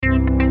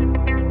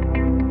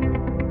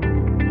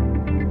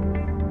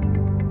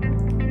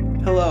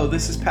Hello,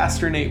 this is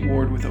Pastor Nate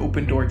Ward with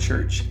Open Door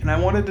Church, and I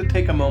wanted to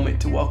take a moment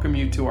to welcome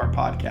you to our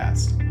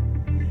podcast.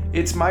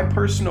 It's my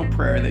personal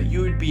prayer that you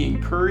would be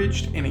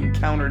encouraged and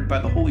encountered by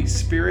the Holy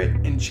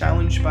Spirit and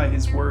challenged by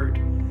His Word.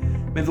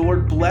 May the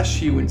Lord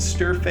bless you and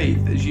stir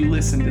faith as you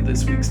listen to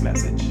this week's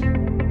message.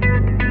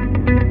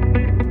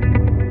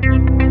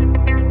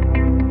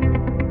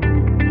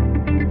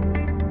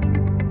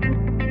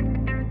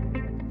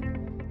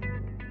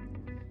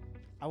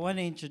 I want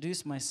to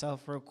introduce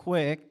myself real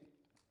quick.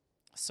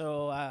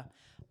 So,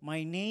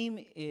 my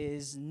name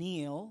is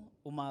Neil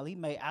Umali.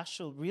 My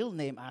actual real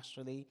name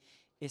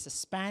is a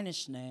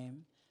Spanish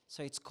name,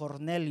 so it's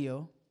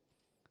Cornelio.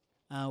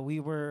 I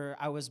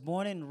was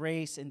born and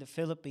raised in the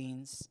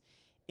Philippines,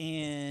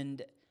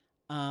 in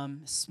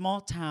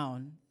small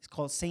town. It's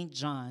called St.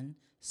 John,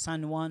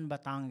 San Juan,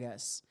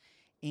 Batangas,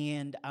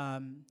 and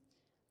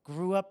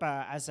grew up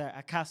as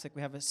a Catholic.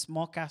 We have a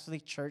small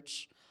Catholic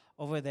church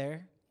over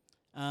there.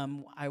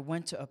 I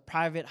went to a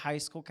private high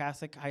school,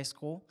 Catholic high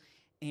school,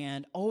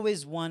 and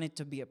always wanted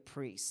to be a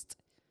priest.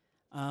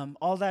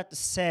 All that to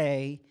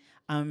say,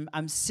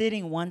 I'm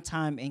sitting one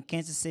time in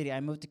Kansas City. I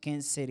moved to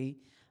Kansas City,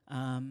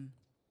 and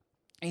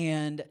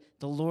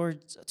the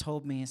Lord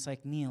told me, it's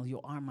like, Neil,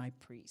 you are my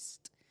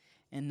priest.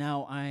 And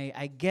now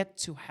I get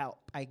to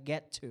help. I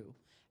get to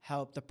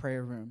help the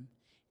prayer room.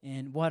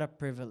 And what a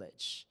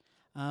privilege.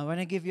 I want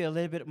to give you a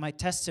little bit of my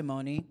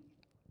testimony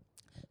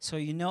so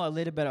you know a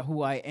little bit of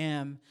who I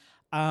am.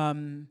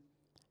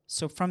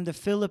 So from the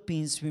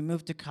Philippines, we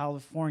moved to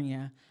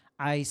California.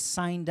 I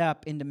signed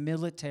up in the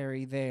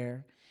military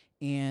there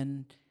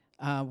and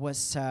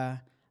was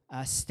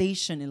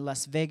stationed in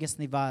Las Vegas,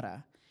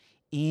 Nevada.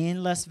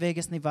 In Las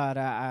Vegas,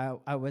 Nevada,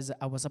 I was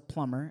a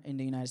plumber in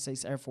the United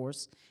States Air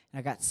Force, and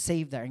I got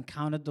saved there,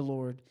 encountered the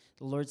Lord.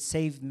 The Lord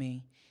saved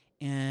me,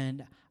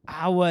 and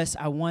I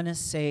want to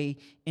say,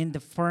 in the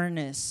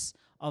furnace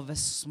of a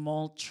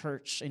small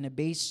church in a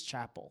base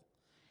chapel.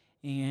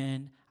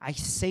 And I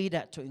say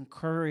that to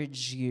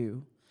encourage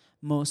you.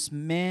 Most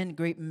men,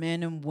 great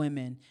men and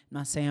women, I'm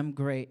not saying I'm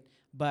great,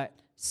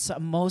 but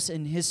most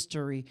in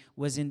history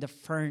was in the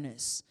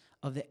furnace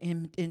of the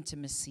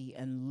intimacy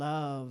and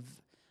love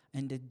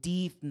and the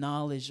deep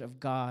knowledge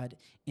of God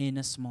in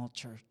a small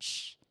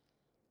church.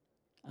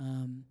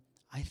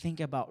 I think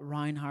about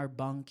Reinhard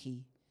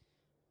Bonnke.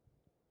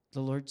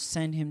 The Lord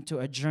sent him to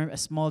a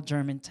small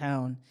German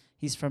town.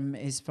 He's from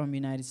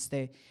United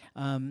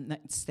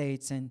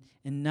States, and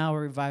now a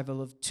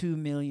revival of 2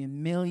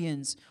 million,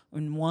 millions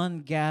in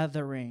one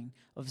gathering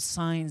of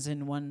signs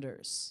and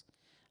wonders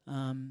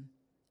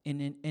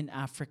in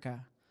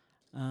Africa.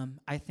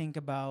 I think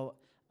about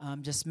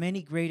just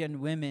many great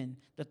and women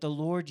that the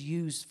Lord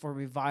used for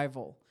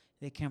revival.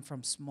 They came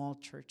from small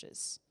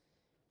churches,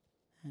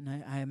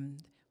 and I'm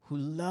who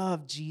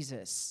love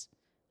Jesus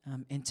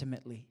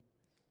intimately.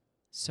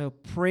 So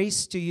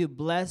praise to you,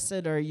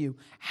 blessed are you,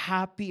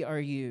 happy are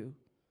you.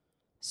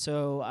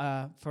 So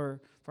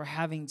for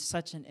having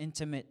such an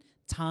intimate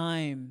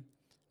time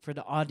for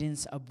the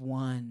audience of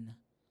one.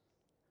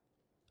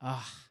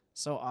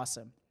 So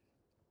awesome.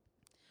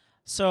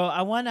 So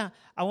I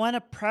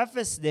wanna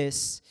preface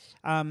this.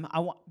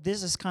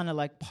 This is kind of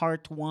like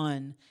part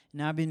one,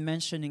 and I've been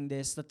mentioning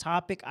this. The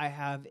topic I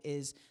have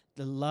is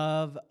the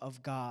love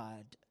of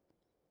God.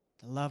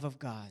 The love of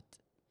God.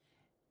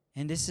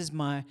 And this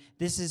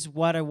is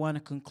what I want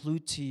to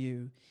conclude to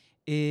you,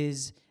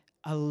 is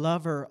a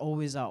lover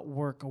always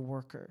outwork a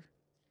worker.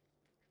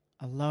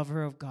 A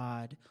lover of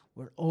God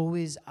will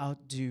always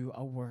outdo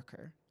a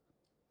worker.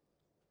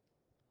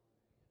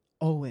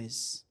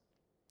 Always.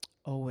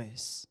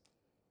 Always.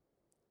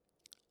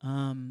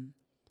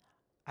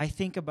 I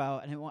think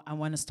about, and I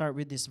want to start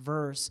with this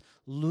verse,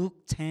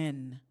 Luke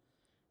 10,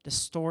 the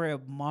story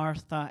of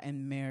Martha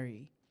and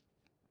Mary.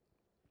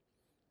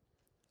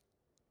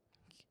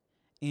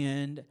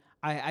 And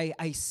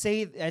I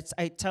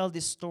tell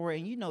this story,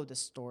 and you know the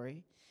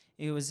story.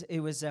 It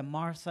was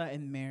Martha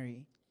and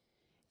Mary,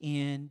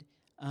 and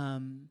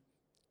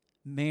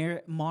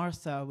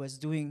Martha was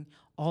doing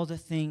all the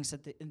things in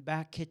the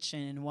back kitchen,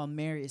 and while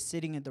Mary is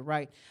sitting at the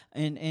right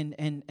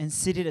and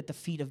seated at the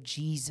feet of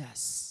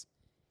Jesus.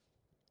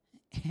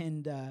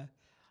 And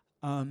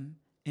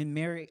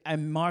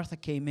Martha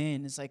came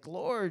in. It's like,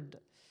 Lord,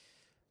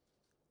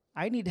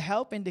 I need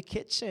help in the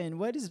kitchen.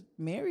 What is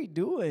Mary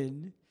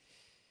doing?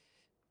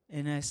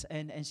 And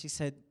she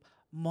said,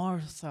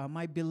 Martha,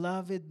 my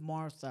beloved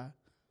Martha,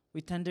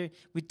 with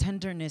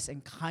tenderness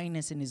and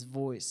kindness in his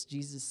voice,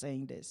 Jesus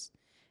saying this.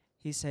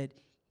 He said,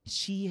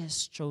 she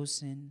has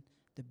chosen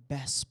the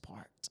best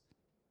part.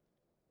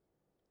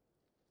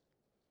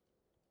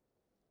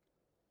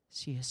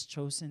 She has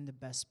chosen the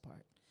best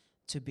part,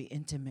 to be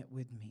intimate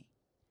with me.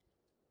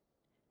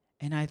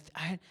 And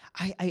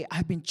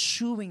I've been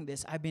chewing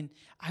this. I've been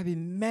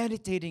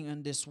meditating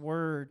on this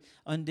word,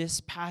 on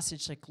this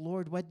passage. Like,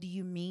 Lord, what do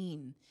you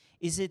mean?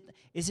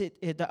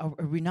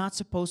 Are we not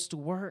supposed to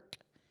work?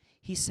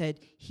 He said,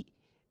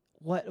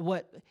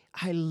 what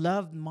I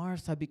loved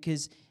Martha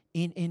because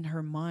in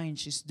her mind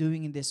she's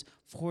doing this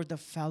for the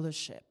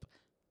fellowship.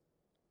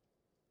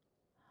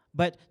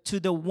 But to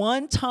the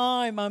one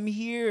time I'm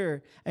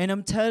here and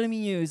I'm telling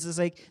you, it's just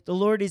like the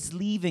Lord is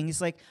leaving.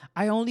 It's like,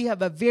 I only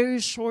have a very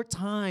short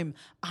time.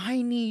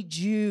 I need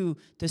you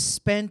to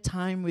spend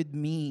time with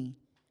me.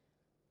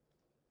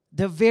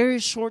 The very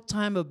short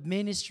time of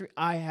ministry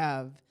I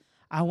have,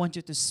 I want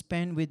you to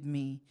spend with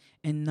me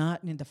and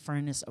not in the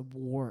furnace of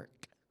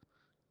work.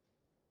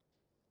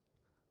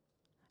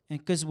 And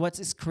because what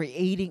is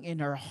creating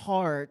in our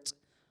heart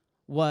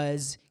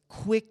was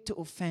quick to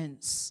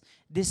offense.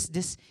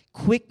 This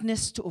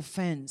quickness to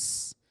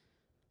offense.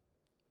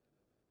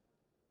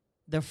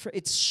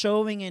 It's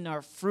showing in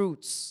our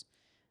fruits,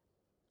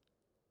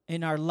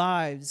 in our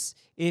lives.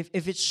 If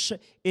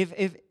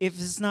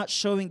it's not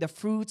showing the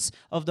fruits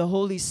of the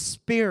Holy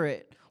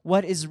Spirit,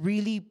 what is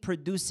really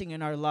producing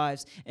in our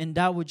lives, and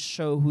that would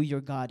show who your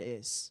God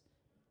is.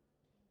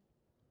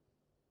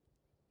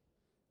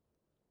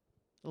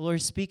 The Lord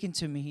is speaking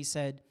to me. He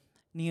said,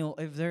 Neil,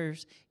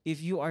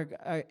 if you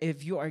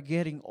are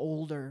getting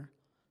older,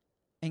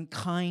 and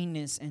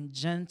kindness and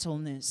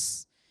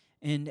gentleness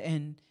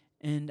and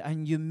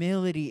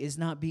humility is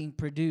not being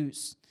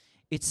produced,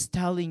 it's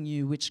telling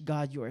you which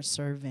God you are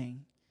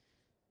serving.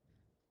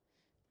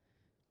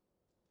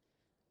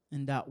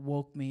 And that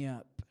woke me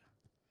up.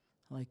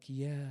 Like,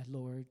 yeah,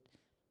 Lord.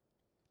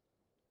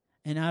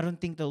 And I don't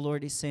think the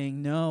Lord is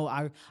saying, no,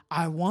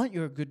 I want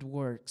your good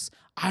works.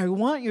 I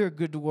want your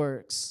good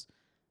works.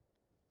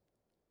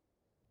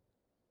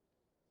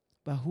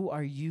 But who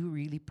are you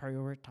really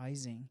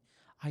prioritizing?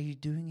 Are you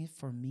doing it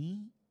for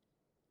me?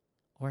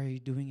 Or are you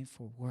doing it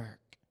for work?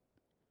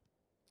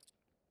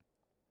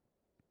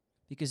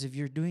 Because if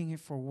you're doing it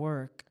for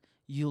work,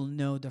 you'll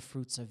know the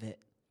fruits of it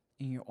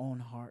in your own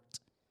heart.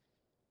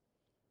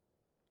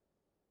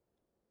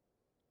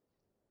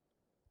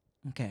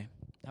 Okay,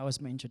 that was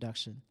my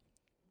introduction.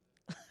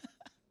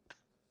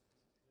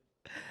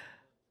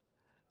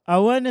 I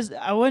want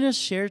to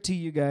share to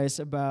you guys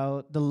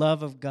about the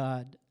love of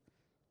God.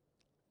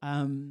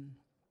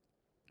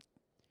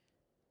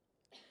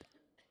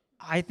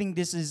 I think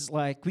this is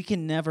like, we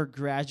can never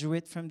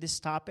graduate from this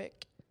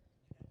topic.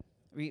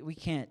 We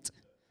can't.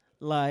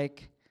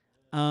 Like,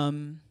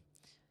 I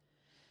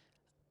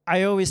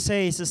always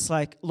say, it's just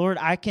like, Lord,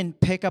 I can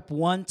pick up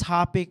one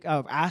topic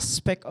of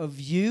aspect of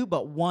you,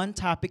 but one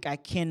topic I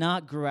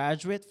cannot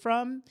graduate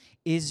from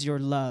is your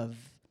love.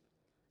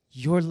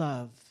 Your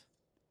love.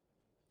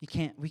 We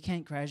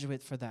can't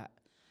graduate for that.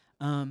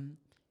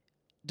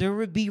 There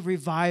will be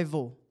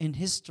revival in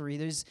history.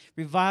 There's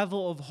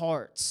revival of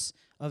hearts,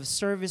 of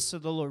service to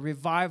the Lord,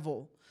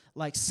 revival,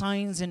 like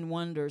signs and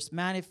wonders,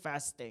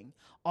 manifesting,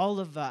 all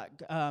of that,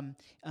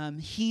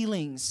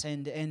 healings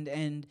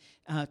and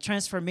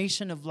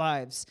transformation of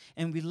lives.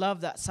 And we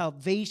love that,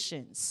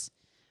 salvations.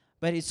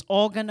 But it's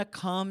all going to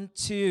come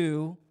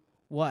to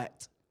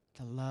what?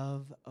 The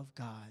love of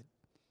God.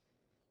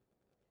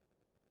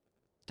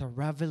 The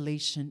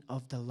revelation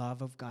of the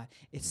love of God.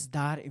 It's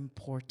that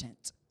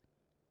important.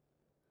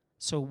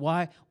 So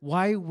why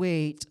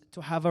wait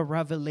to have a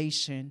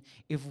revelation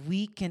if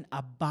we can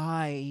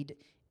abide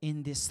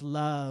in this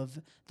love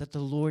that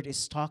the Lord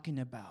is talking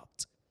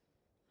about?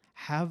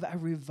 Have a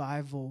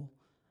revival.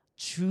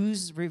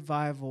 Choose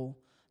revival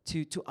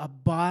to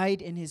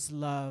abide in His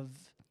love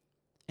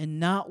and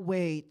not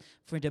wait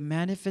for the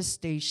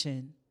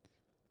manifestation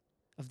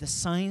of the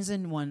signs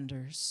and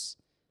wonders.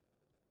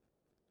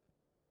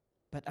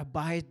 But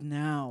abide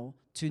now,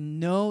 to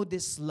know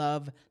this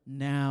love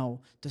now,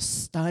 to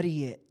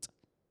study it,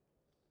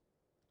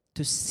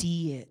 to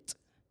see it.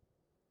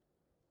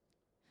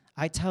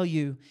 I tell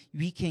you,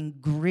 we can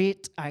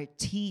grit our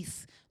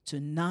teeth to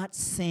not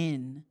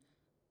sin,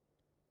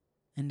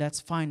 and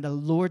that's fine. The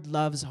Lord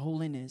loves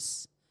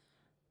holiness.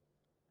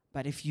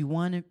 But if you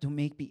want it to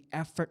be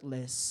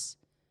effortless,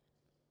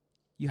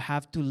 you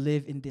have to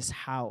live in this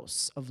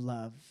house of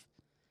love.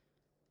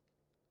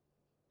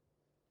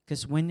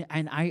 Because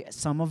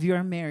some of you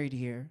are married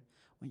here.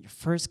 When you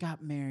first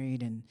got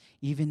married, and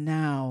even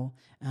now,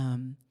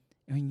 when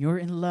you're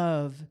in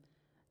love,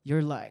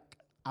 you're like,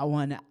 I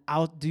want to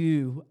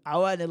outdo. I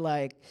want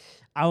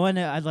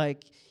to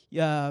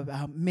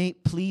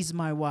please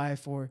my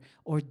wife or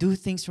do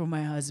things for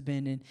my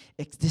husband, and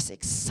this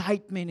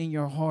excitement in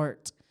your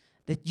heart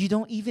that you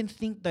don't even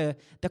think the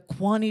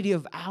quantity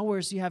of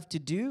hours you have to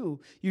do.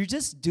 You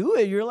just do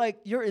it. You're like,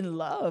 you're in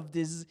love.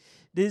 This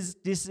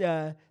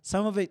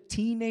some of it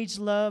teenage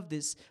love,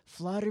 this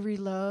fluttery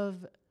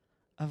love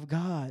of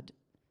God.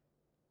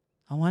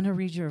 I want to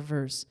read your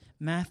verse,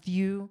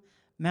 Matthew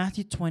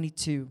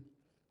 22.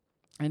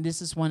 And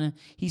this is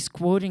he's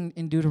quoting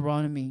in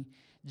Deuteronomy.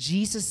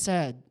 Jesus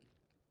said,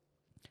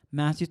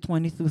 Matthew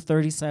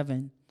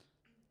 22:37.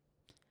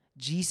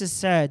 Jesus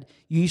said,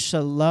 you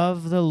shall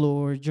love the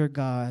Lord your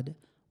God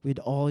with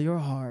all your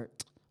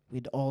heart,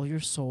 with all your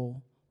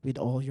soul, with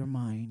all your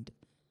mind.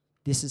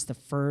 This is the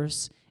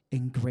first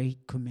and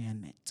great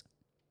commandment.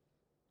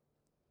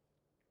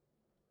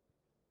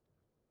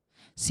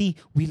 See,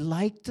 we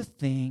like to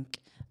think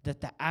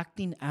that the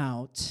acting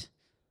out,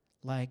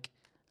 like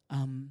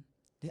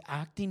The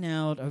acting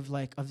out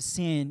of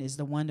sin is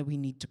the one that we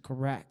need to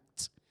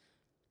correct.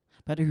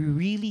 But if we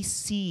really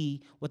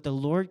see what the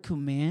Lord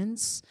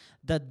commands,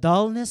 the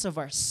dullness of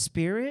our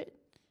spirit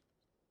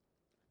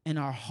and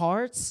our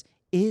hearts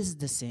is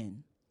the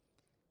sin.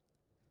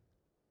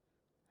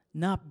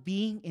 Not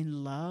being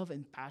in love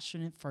and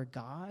passionate for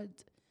God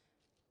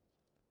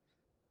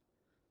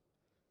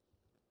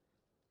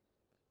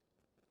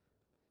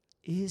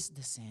is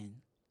the sin.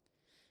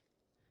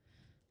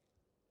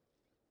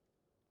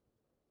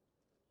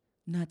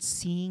 Not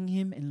seeing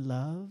Him in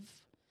love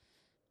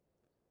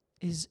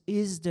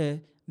is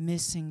the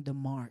missing the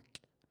mark.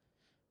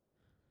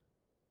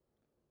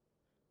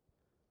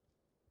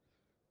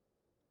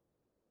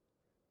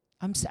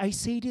 I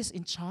say this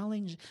in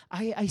challenge.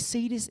 I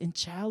say this in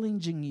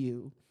challenging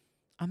you.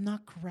 I'm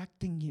not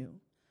correcting you.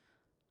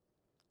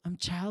 I'm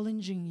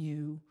challenging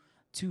you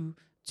to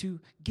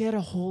get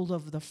a hold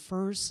of the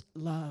first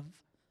love.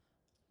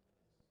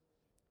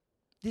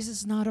 This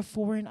is not a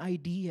foreign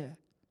idea.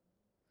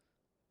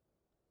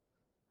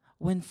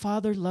 When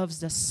Father loves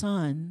the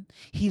Son,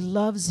 He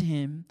loves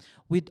Him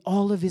with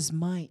all of His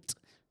might.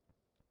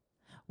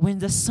 When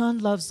the Son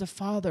loves the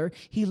Father,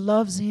 He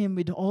loves Him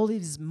with all of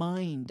His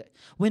mind.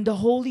 When the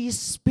Holy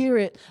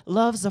Spirit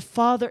loves the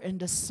Father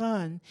and the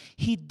Son,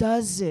 He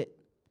does it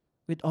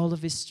with all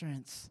of His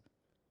strength.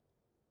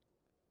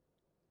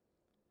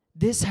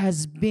 This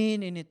has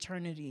been in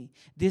eternity.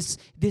 This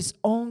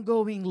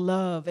ongoing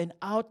love and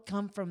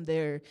outcome from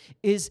there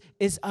is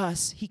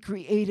us. He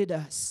created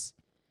us.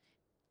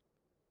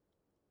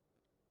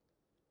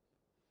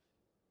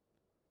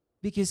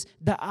 Because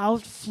the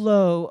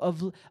outflow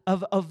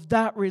of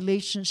that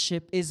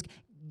relationship is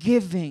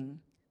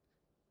giving,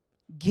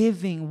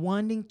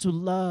 wanting to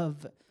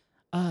love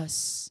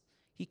us.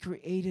 He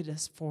created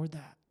us for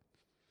that.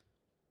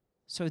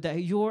 So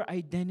that your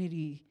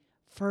identity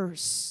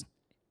first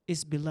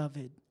is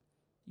beloved.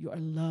 You are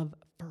loved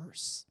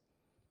first.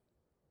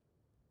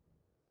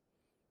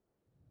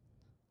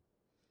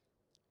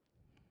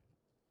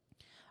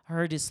 I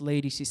heard this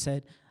lady, she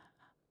said,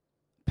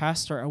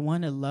 Pastor, I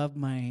want to love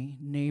my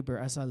neighbor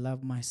as I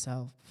love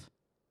myself.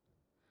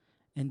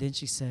 And then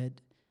she said,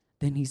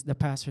 the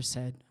pastor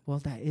said, well,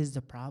 that is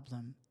the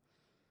problem.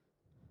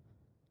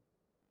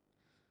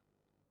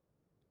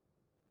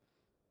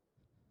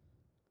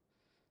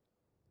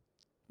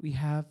 We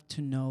have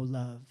to know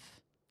love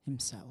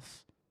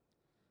Himself.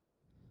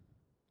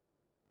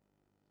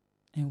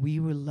 And we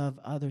will love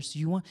others.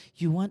 You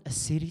want a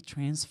city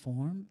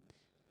transformed?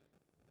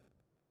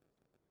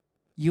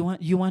 You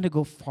want to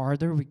go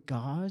farther with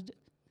God?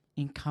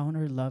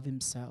 Encounter love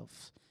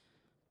Himself.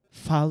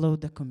 Follow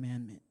the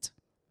commandment,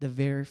 the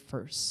very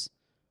first,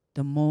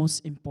 the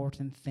most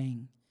important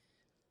thing.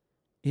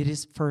 It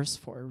is first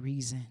for a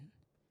reason.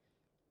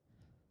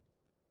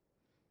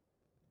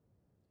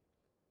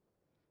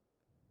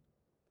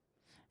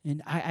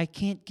 And I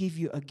can't give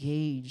you a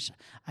gauge.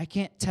 I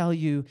can't tell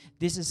you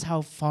this is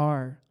how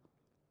far.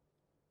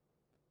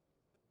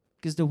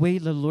 Because the way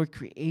the Lord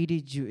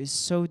created you is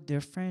so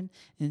different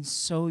and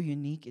so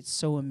unique. It's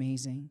so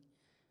amazing.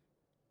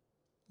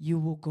 You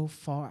will go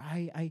far.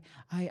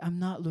 I'm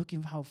not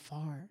looking how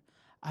far.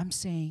 I'm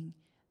saying,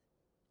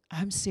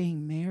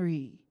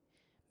 Mary,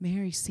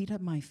 sit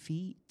at my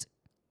feet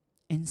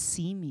and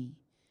see me.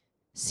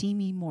 See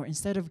me more.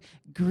 Instead of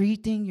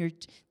gritting your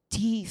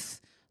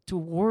teeth to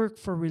work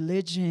for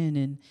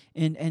religion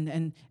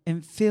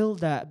and fill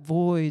that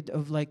void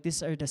of like,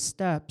 these are the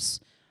steps.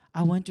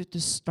 I want you to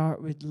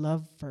start with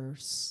love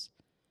first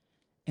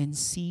and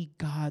see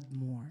God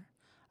more.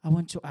 I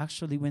want you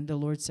actually, when the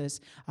Lord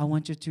says, I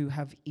want you to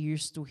have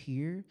ears to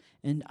hear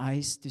and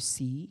eyes to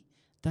see,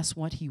 that's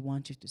what He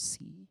wants you to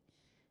see.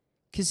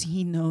 Because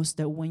He knows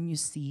that when you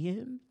see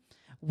Him,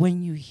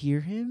 when you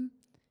hear Him,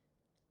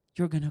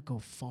 you're going to go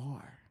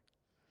far.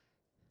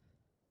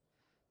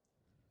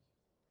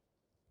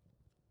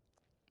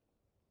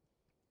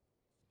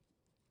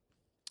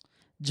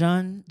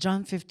 John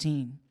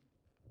 15.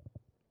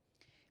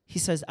 He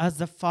says, as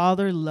the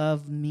Father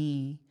loved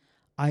me,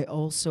 I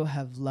also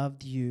have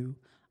loved you.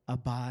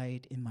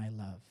 Abide in my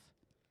love.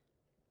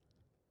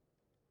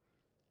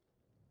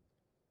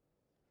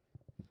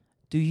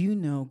 Do you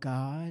know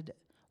God,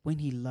 when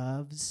He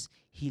loves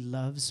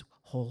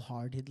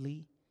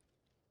wholeheartedly?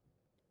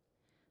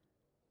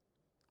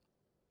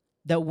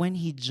 That when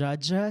He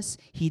judges us,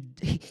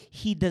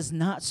 He does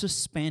not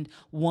suspend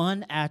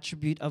one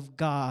attribute of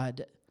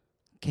God,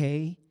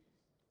 okay?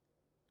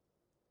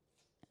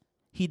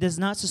 He does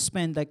not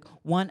suspend like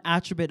one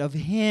attribute of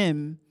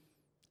Him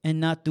and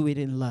not do it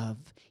in love.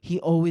 He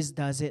always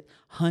does it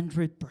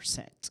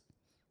 100%.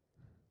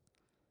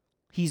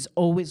 He's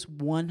always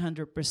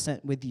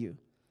 100% with you.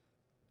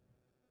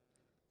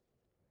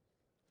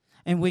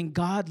 And when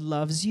God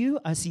loves you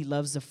as He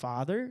loves the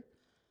Father,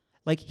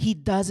 like He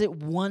does it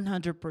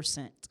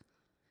 100%.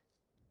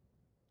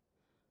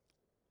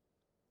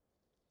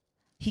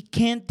 He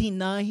can't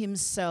deny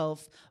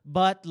Himself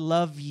but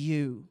love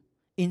you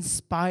in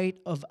spite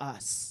of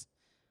us.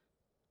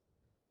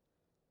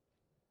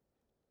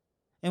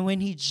 And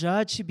when he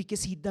judged you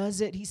because he does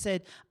it, he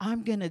said,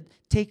 I'm going to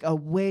take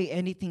away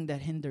anything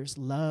that hinders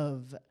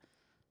love.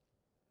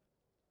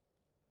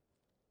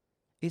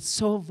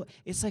 It's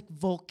like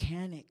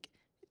volcanic.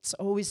 It's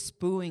always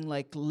spewing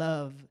like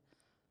love.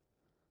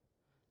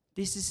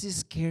 This is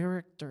his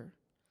character.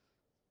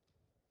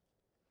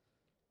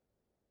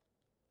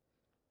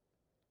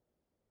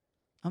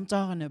 I'm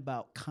talking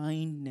about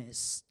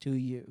kindness to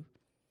you.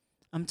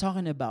 I'm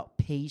talking about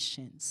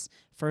patience.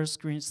 1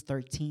 Corinthians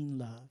 13,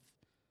 love.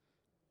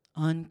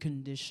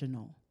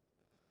 Unconditional.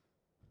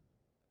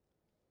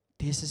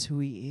 This is who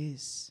he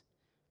is.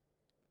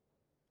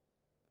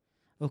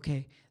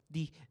 Okay,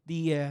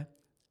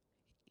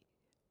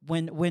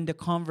 when the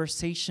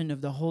conversation of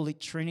the Holy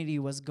Trinity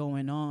was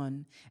going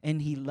on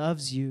and he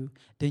loves you,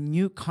 the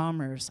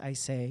newcomers, I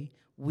say,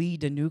 we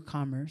the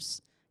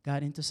newcomers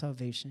got into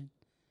salvation.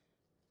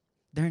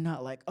 They're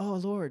not like, oh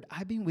Lord,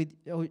 I've been with,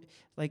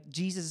 like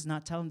Jesus is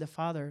not telling the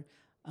Father,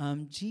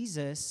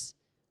 Jesus,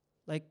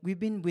 like we've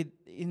been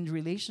in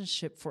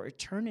relationship for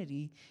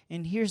eternity,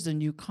 and here's the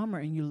newcomer,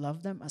 and you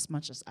love them as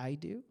much as I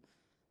do.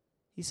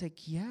 He's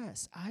like,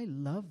 yes, I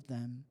love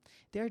them.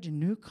 They're the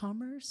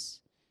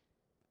newcomers,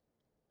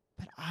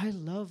 but I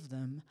love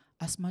them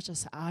as much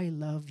as I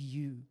love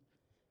you.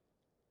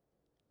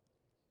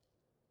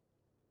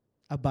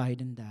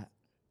 Abide in that.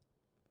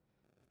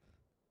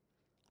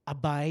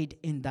 Abide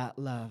in that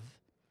love.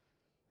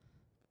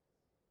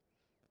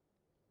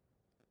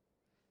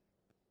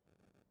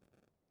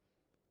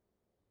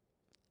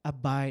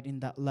 Abide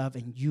in that love,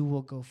 and you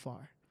will go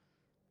far.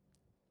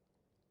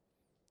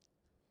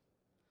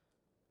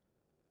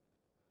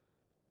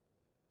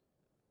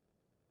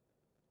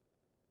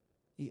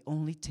 It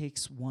only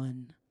takes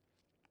one.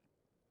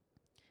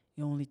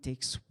 It only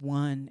takes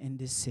one in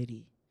this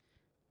city.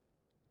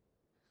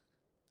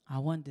 I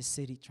want this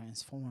city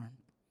transformed.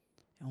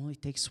 It only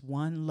takes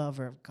one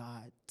lover of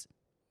God,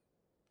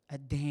 a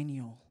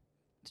Daniel,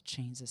 to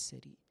change the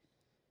city.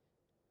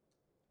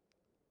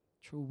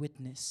 True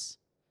witness.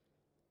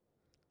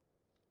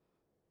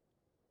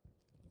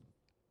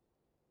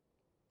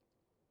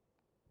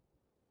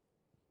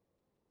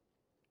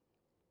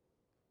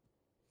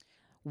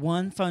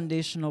 One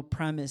foundational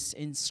premise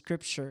in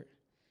Scripture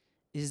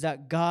is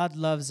that God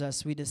loves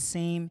us with the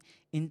same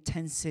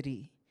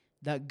intensity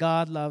that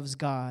God loves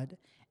God,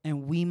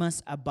 and we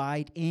must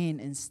abide in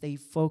and stay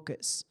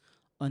focused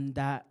on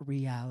that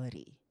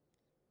reality.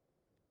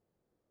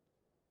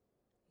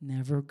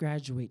 Never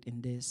graduate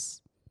in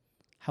this,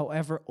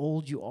 however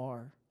old you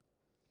are.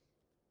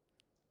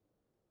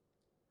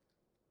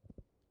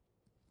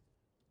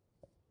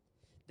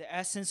 The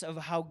essence of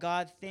how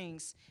God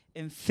thinks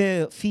and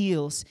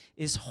feels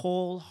is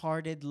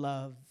wholehearted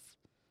love.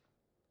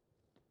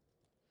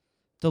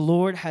 The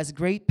Lord has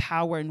great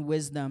power and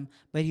wisdom,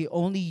 but he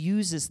only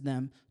uses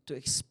them to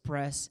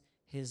express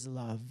his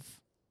love.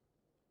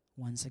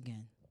 Once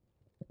again.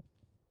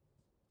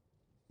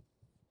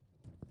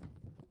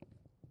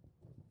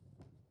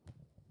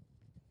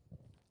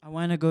 I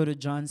want to go to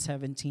John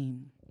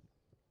 17.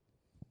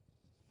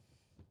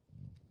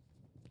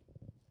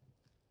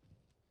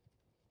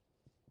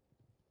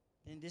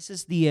 And this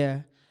is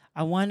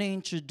I want to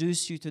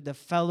introduce you to the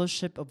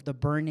fellowship of the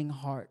burning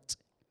heart.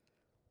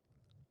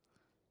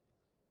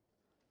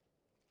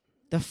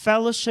 The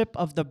fellowship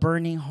of the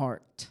burning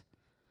heart.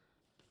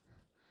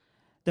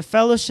 The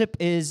fellowship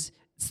is,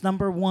 it's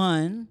number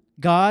one,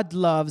 God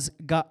love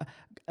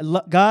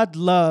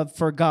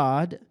for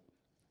God.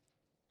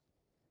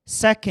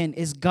 Second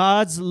is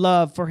God's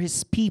love for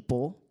his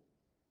people.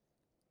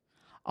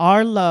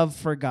 Our love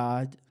for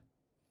God.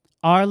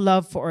 Our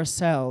love for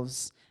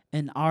ourselves.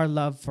 And our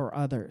love for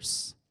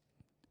others.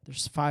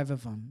 There's 5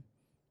 of them.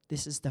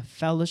 This is the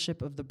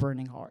fellowship of the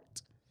burning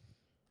heart.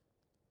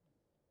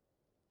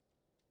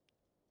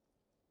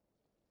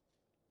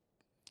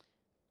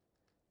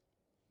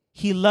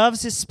 He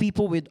loves his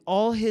people with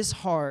all his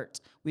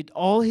heart, with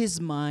all his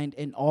mind,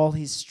 and all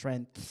his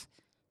strength.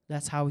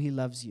 That's how he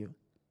loves you.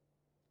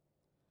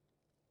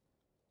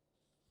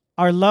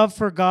 Our love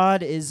for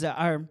God is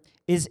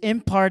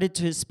imparted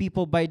to his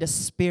people by the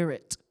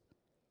Spirit.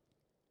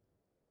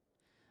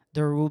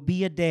 There will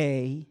be a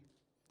day,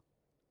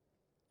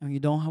 and you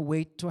don't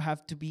wait to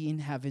have to be in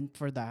heaven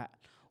for that,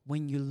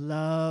 when you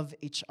love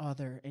each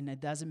other, and it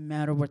doesn't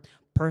matter what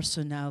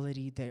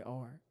personality they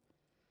are.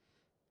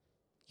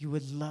 You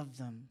would love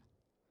them.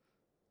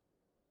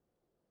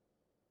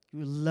 You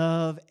would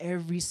love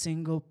every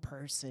single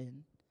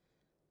person.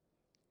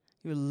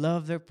 You would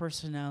love their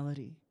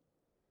personality.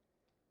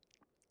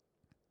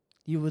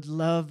 You would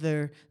love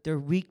their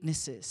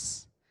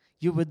weaknesses.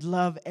 You would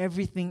love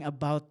everything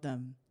about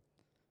them.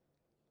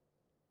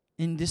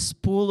 In this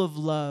pool of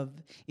love,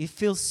 it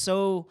feels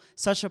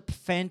such a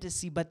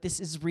fantasy, but this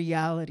is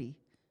reality.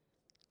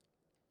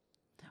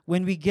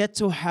 When we get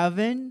to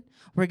heaven,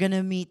 we're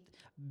gonna meet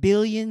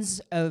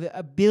billions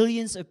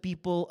of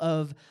people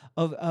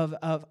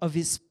of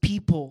his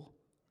people,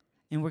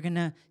 and we're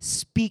gonna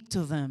speak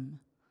to them,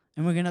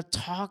 and we're gonna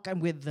talk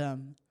with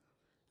them.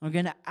 We're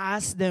gonna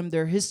ask them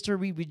their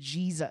history with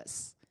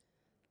Jesus.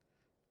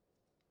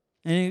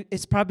 And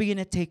it's probably going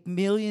to take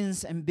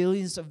millions and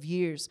billions of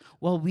years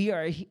while we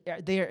are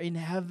there in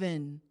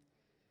heaven,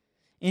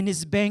 in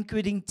his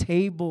banqueting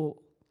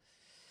table.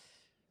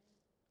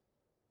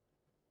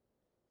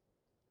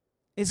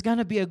 It's going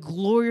to be a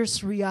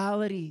glorious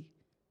reality.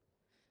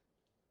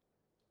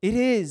 It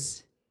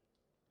is.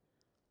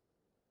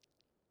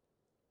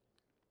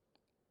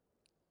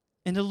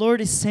 And the Lord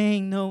is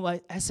saying, no,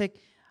 I said,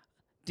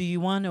 do you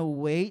want to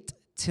wait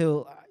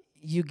till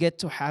you get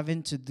to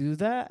heaven to do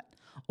that?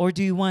 Or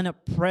do you want to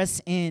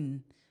press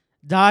in,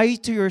 die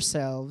to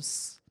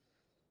yourselves,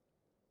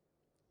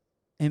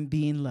 and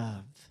be in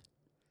love?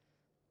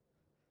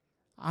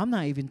 I'm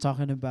not even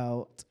talking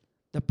about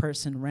the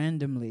person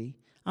randomly.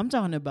 I'm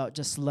talking about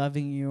just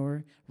loving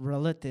your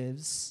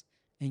relatives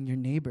and your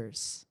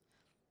neighbors.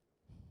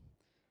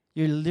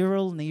 Your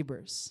literal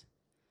neighbors.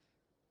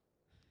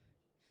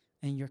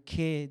 And your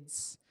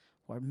kids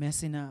who are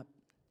messing up.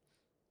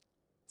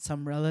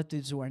 Some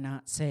relatives who are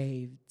not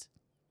saved,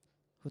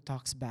 who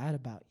talks bad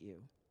about you.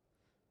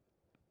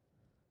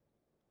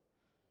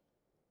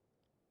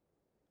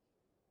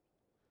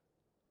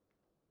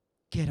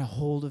 Get a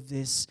hold of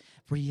this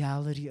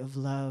reality of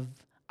love.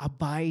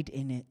 Abide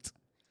in it.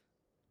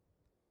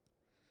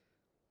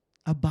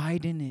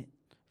 Abide in it.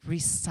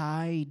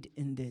 Reside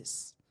in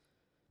this.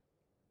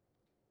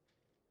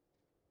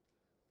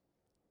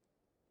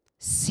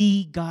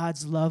 See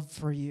God's love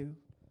for you.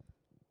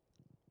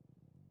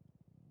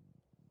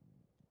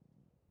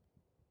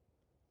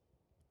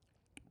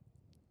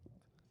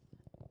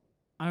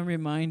 I'm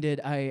reminded,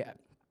 I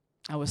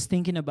was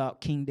thinking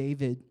about King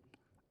David.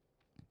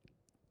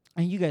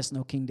 And you guys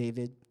know King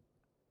David.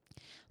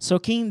 So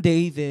King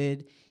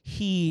David,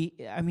 he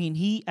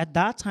at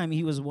that time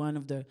he was one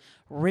of the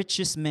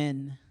richest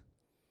men.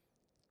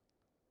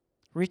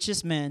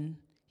 Richest men.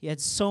 He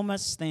had so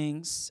much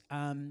things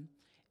that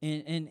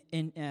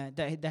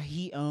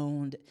he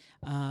owned.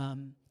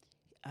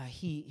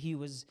 He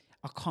was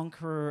a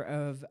conqueror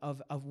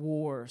of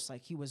wars.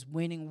 Like he was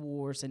winning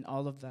wars and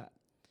all of that.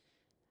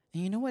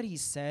 And you know what he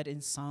said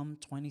in Psalm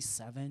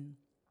 27?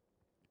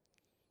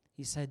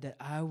 He said that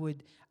I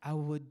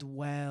would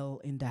dwell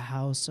in the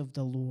house of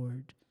the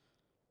Lord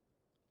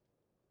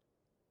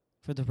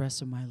for the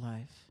rest of my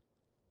life.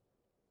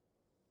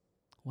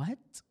 What?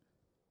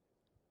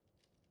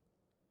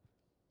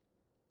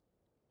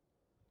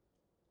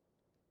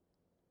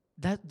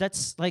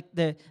 That's like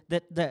the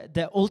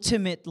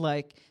ultimate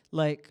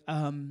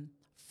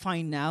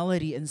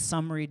finality and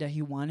summary that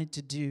he wanted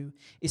to do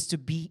is to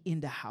be in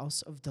the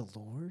house of the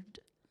Lord.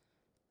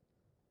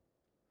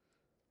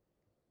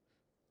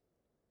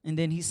 And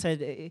then he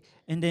said,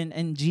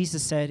 and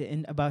Jesus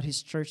said about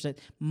his church that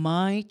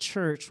my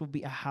church will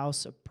be a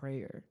house of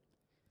prayer.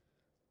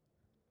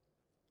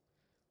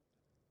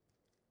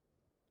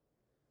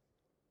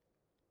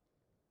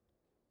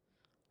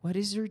 What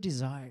is your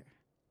desire?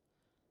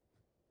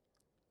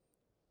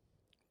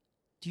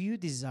 Do you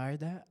desire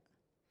that?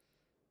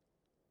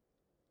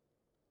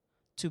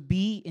 To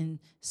be in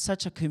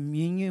such a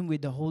communion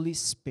with the Holy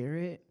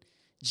Spirit,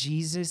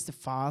 Jesus the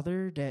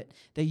Father, that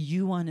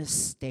you want to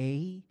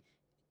stay?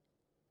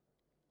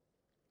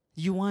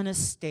 You want to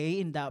stay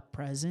in that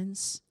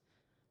presence?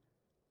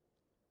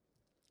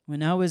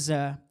 When I was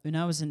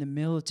in the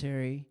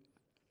military,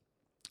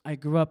 I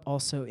grew up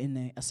also in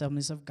the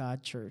Assemblies of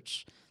God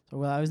church. So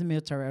while I was in the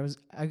military,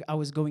 I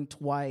was going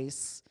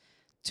twice,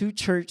 2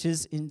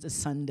 churches in the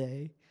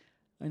Sunday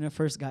when I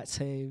first got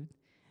saved.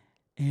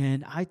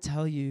 And I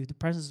tell you, the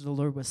presence of the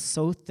Lord was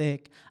so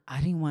thick, I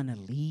didn't want to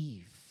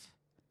leave.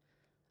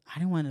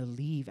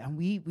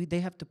 And they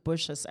have to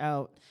push us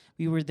out.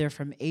 We were there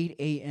from 8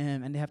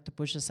 a.m. and they have to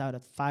push us out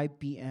at 5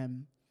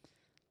 p.m.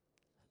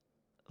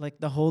 Like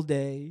the whole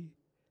day.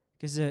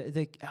 Because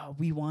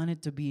we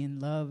wanted to be in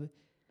love.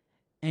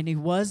 And it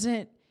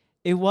wasn't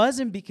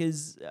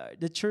because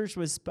the church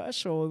was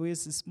special, it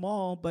was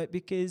small, but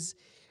because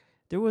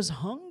there was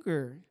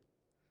hunger.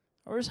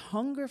 There was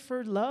hunger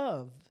for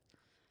love.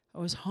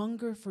 There was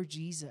hunger for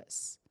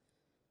Jesus.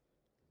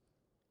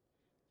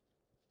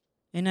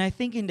 And I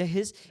think in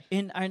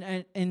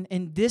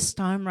this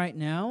time right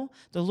now,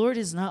 the Lord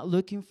is not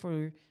looking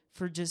for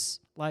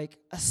just like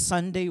a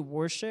Sunday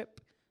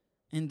worship,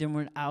 and then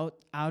we're out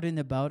and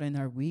about in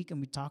our week, and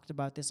we talked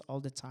about this all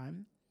the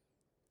time.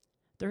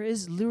 There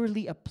is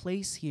literally a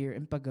place here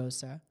in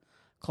Pagosa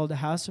called the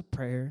House of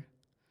Prayer,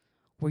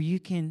 where you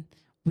can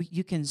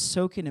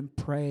soak in and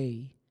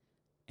pray,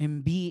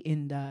 and be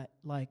in that.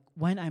 Like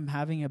when I'm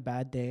having a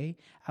bad day,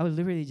 I would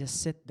literally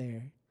just sit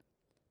there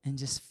and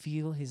just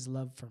feel his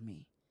love for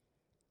me.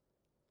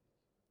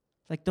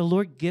 Like the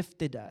Lord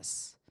gifted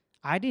us.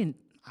 I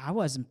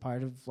wasn't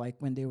part of like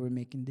when they were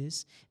making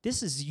this.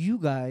 This is you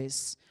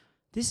guys.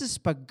 This is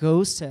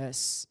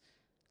Pagosa's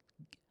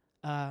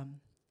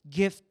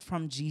gift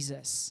from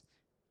Jesus.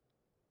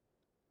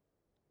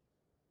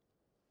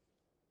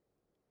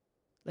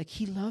 Like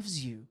he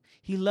loves you.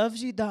 He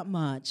loves you that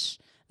much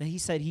that he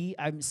said,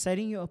 I'm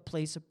setting you a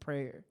place of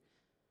prayer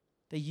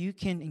that you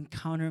can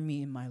encounter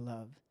me in my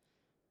love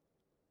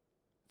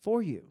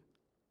for you.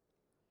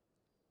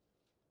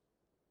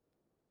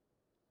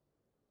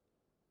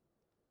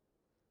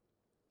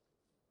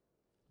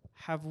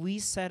 have we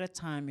set a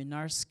time in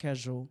our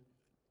schedule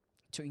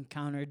to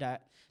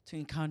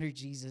encounter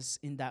Jesus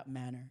in that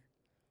manner?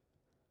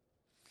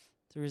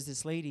 There was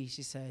this lady,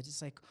 she said,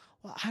 it's like,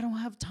 well, I don't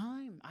have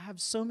time. I have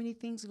so many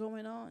things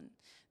going on.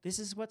 This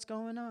is what's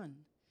going on.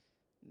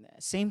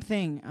 Same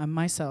thing on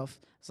myself.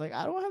 It's like,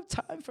 I don't have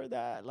time for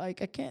that.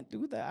 Like, I can't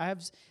do that. I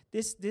have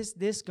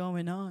this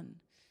going on.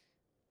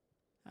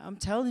 I'm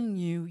telling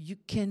you, you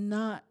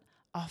cannot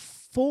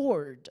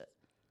afford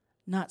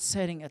not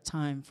setting a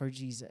time for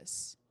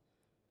Jesus.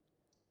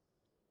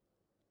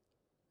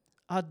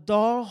 A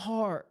dull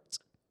heart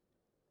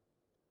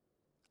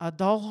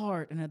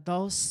and a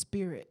dull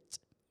spirit,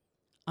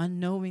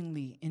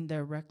 unknowingly,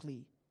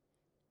 indirectly,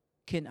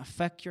 can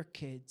affect your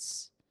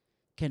kids,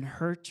 can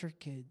hurt your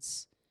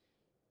kids.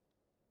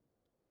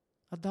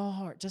 A dull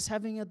heart, just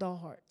having a dull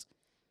heart.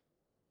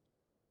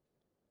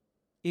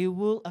 It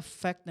will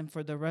affect them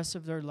for the rest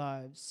of their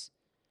lives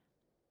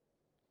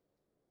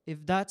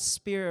if that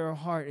spirit or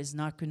heart is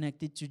not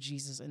connected to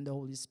Jesus and the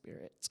Holy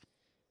Spirit.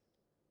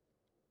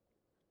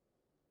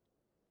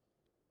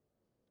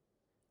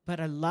 But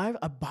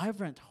a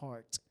vibrant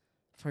heart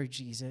for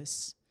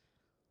Jesus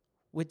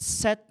would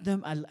set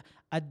them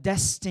a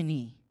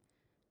destiny.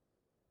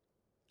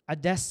 A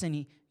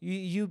destiny.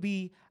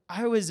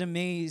 I was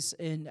amazed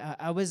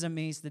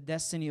the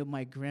destiny of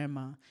my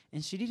grandma,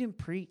 and she didn't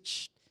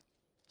preach.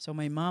 So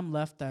my mom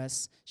left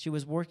us. She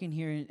was working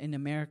here in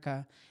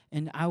America,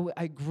 and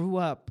I grew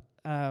up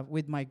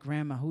with my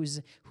grandma,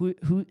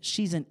 who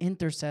she's an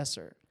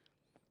intercessor.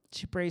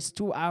 She prays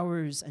 2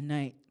 hours a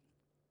night,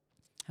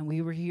 and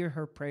we would hear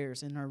her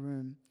prayers in our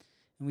room.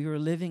 And we were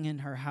living in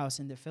her house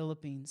in the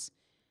Philippines,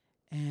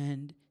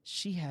 and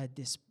she had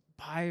this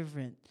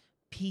vibrant,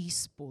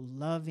 peaceful,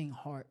 loving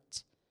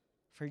heart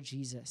for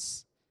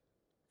Jesus,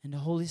 and the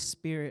Holy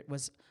Spirit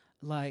was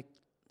like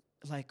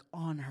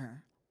on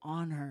her.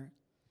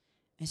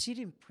 And she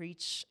didn't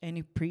preach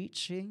any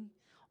preaching.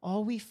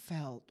 All we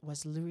felt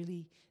was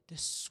literally the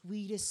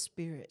sweetest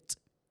spirit.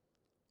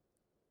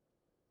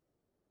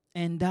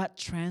 And that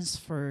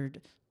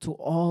transferred to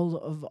all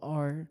of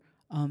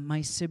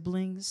my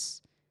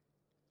siblings.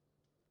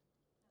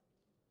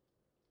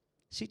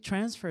 She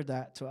transferred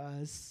that to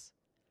us.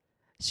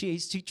 She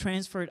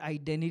transferred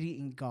identity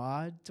in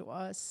God to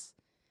us.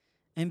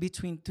 And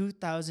between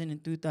 2000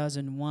 and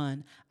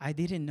 2001, I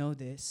didn't know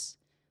this.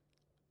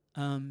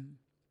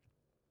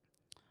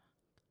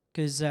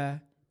 Because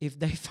if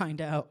they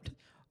find out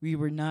we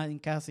were not in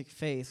Catholic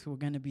faith, we're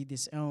going to be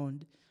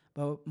disowned.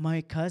 But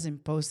my cousin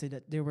posted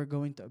that they were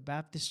going to a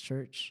Baptist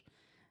church.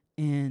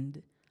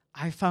 And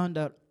I found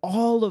out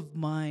all of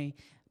my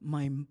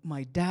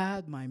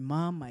dad, my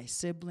mom, my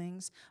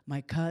siblings, my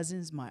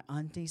cousins, my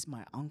aunties,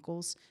 my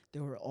uncles,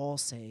 they were all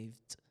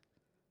saved.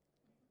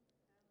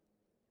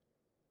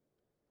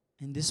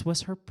 And this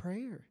was her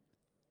prayer.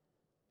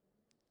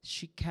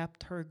 She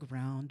kept her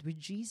ground with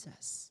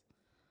Jesus.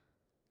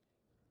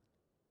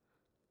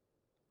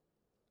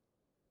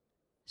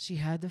 She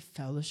had the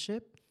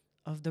fellowship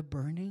of the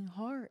burning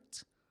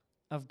heart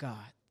of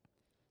God.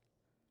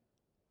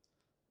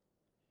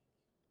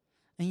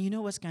 And you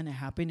know what's going to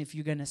happen if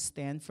you're going to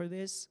stand for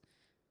this?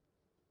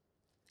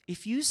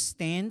 If you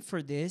stand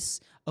for this,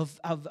 of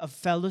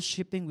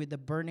fellowshipping with the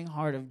burning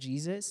heart of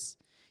Jesus,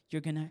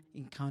 you're going to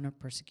encounter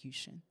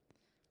persecution.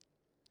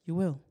 You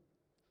will.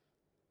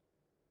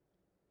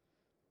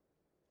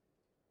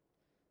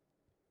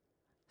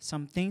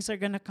 Some things are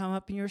going to come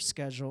up in your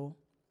schedule.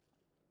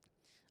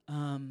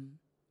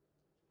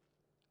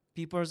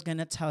 People are going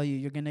to tell you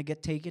you're going to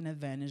get taken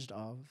advantage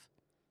of.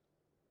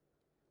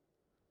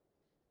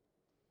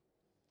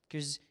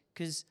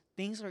 Because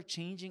things are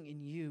changing in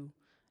you.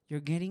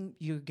 You're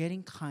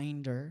getting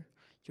kinder.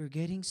 You're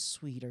getting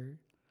sweeter.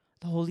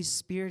 The Holy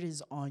Spirit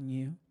is on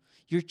you.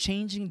 You're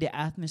changing the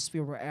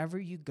atmosphere wherever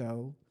you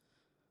go.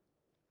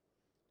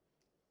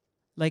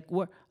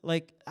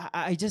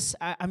 I'm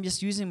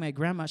just using my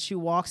grandma. She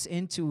walks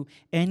into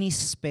any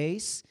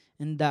space,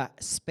 and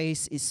that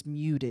space is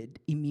muted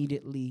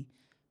immediately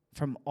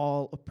from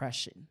all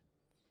oppression.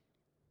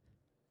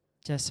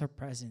 Just her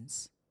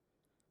presence.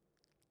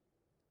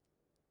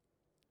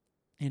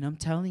 And I'm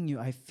telling you,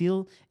 I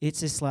feel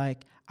it's just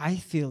like I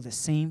feel the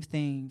same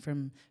thing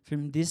from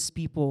these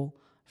people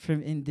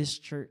from in this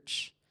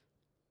church.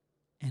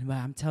 But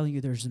I'm telling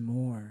you, there's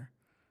more.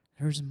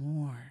 There's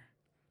more.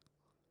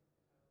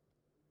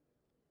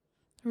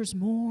 There's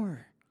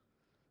more.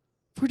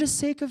 For the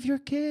sake of your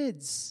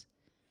kids.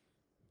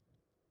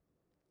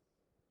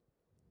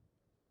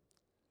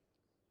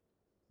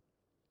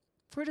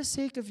 For the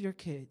sake of your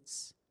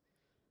kids.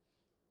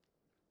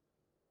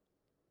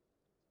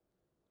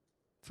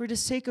 For the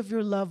sake of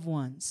your loved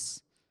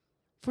ones.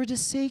 For the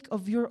sake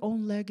of your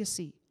own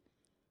legacy.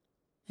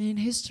 And in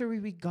history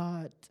with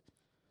God,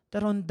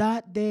 that on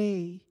that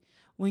day,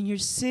 when you're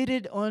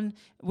seated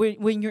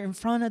when you're in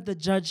front of the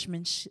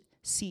judgment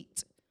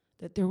seat,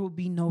 that there will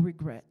be no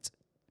regret.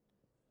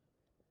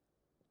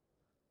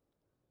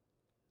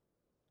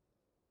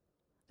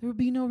 There will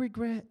be no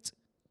regret.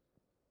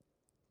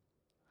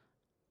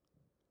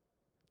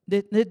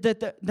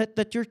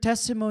 That your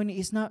testimony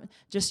is not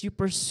just you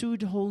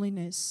pursued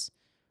holiness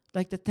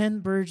like the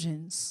 10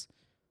 virgins,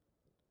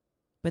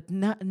 but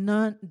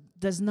none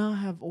does not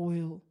have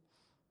oil.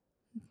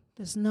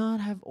 Does not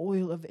have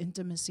oil of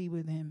intimacy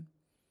with Him.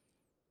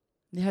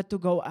 They had to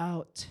go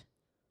out.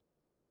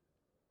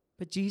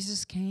 But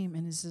Jesus came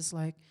and it's just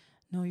like,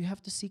 no, you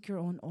have to seek your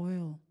own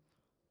oil.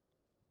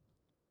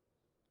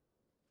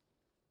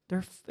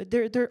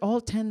 They're all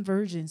 10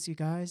 virgins, you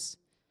guys.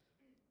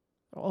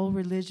 They're all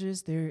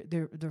religious. They're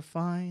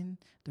fine.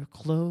 They're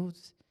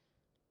clothed,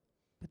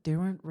 but they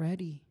weren't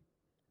ready.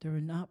 They were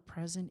not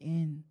present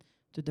in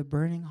to the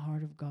burning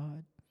heart of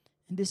God,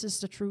 and this is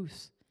the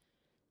truth.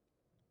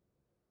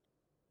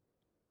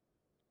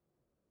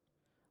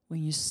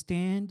 When you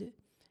stand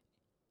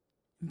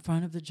in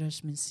front of the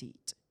judgment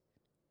seat,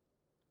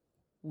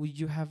 will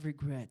you have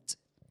regret?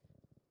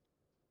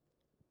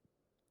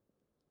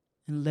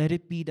 And let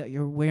it be that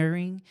you're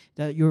wearing,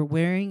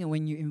 and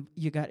when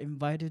you got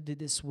invited to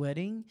this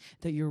wedding,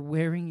 that you're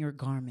wearing your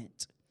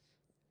garment.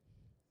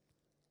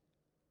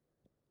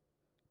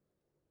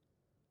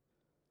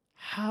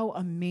 How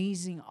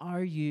amazing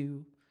are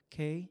you,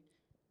 okay?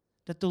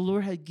 That the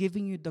Lord had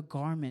given you the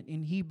garment.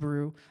 In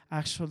Hebrew,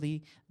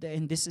 actually,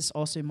 and this is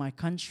also in my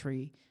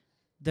country,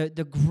 the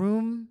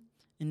groom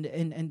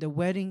and the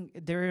wedding,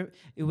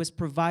 it was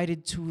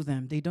provided to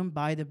them. They don't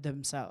buy them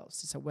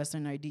themselves. It's a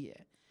Western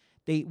idea.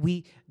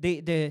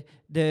 The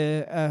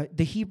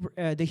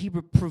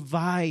Hebrew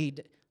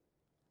provide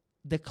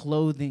the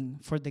clothing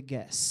for the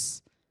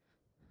guests.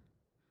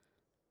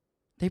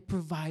 They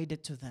provide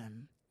it to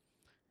them.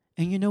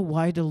 And you know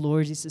why the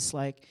Lord is just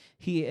like,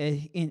 He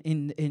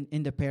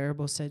in the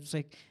parable said, it's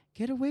like,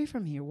 get away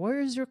from here. Where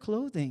is your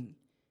clothing?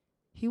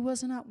 He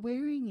was not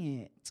wearing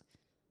it.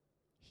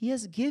 He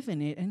has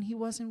given it and He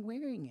wasn't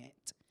wearing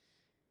it.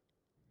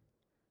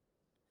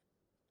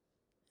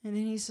 And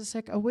then He's just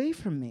like, away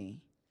from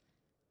me.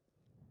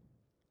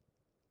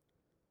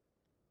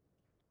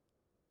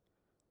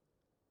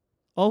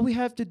 All we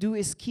have to do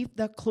is keep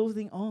that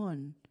clothing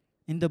on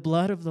in the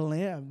blood of the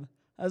Lamb.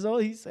 That's all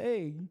He's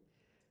saying.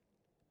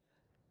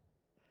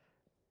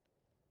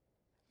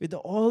 With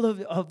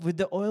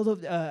the oil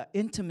of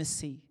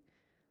intimacy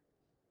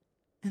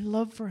and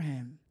love for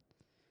Him,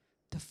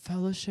 the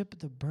fellowship of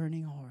the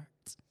burning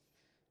heart.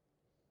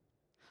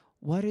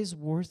 What is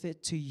worth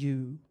it to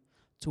you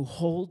to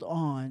hold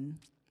on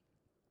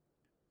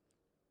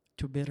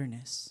to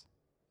bitterness?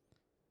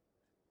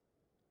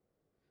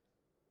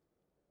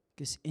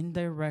 Because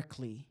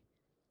indirectly,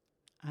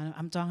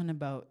 I'm talking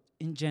about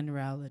in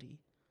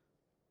generality,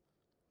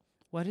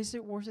 what is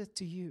it worth it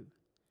to you?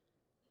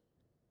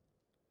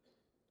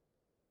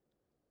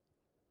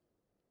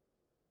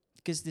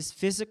 Because this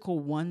physical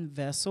one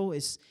vessel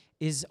is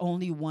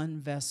only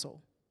one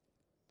vessel.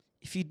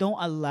 If you don't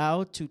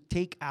allow to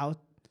take out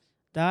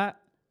that,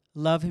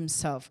 love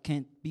Himself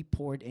can't be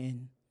poured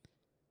in.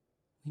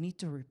 We need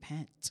to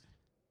repent.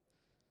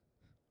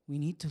 We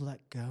need to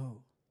let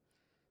go.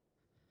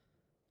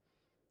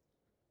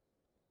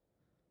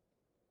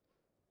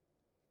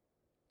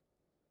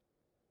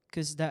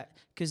 Because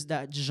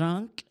that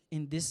junk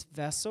in this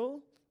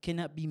vessel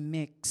cannot be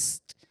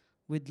mixed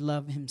with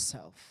love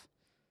Himself.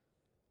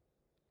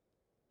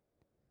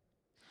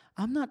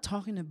 I'm not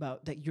talking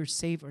about that you're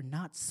saved or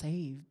not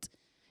saved.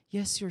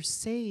 Yes, you're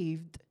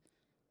saved.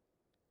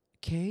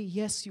 Okay?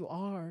 Yes, you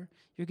are.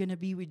 You're going to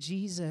be with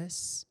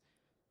Jesus.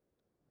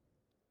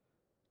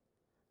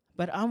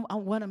 But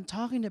what I'm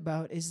talking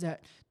about is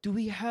that, do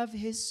we have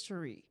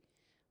history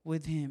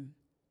with Him?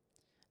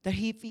 That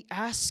if He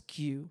asks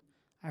you,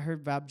 I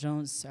heard Bob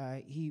Jones,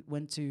 he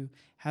went to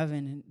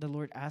heaven and the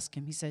Lord asked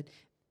him, He said,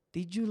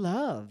 did you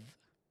love?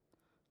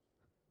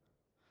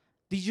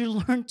 Did you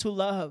learn to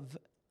love?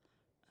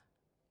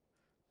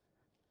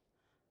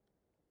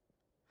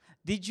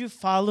 Did you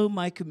follow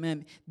my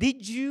commandment?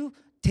 Did you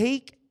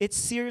take it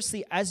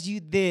seriously as you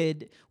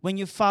did when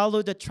you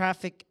followed the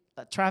traffic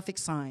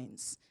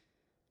signs?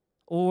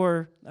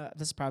 Or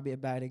that's probably a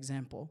bad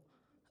example.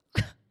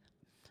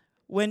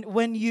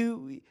 when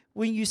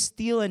you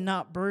steal and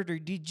not murder,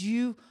 did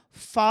you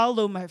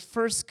follow my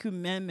first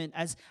commandment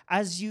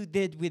as you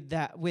did with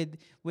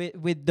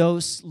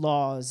those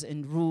laws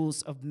and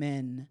rules of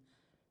men?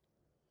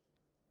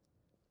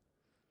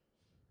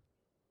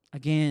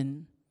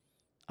 Again,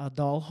 a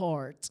dull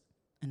heart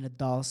and a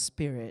dull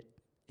spirit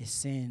is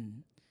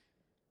sin.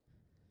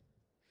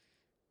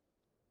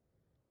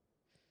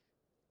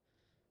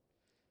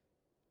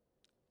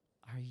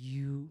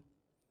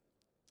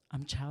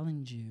 I'm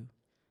challenging you.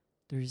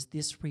 There's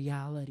this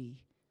reality.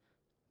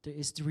 There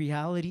is the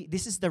reality.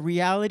 This is the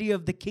reality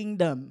of the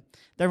kingdom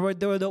that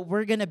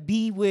we're going to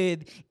be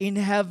with in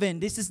heaven.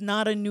 This is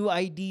not a new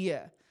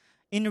idea.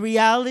 In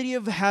reality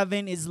of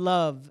heaven is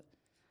love.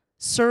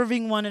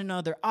 Serving one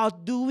another,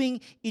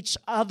 outdoing each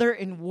other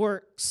in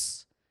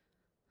works.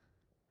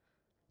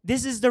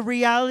 This is the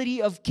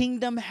reality of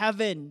kingdom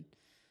heaven.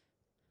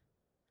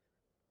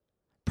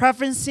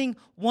 Preferencing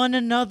one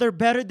another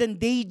better than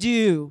they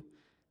do.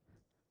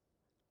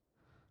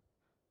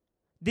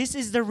 This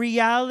is the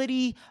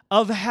reality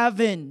of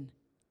heaven.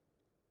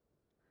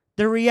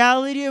 The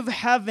reality of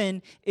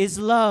heaven is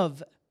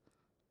love.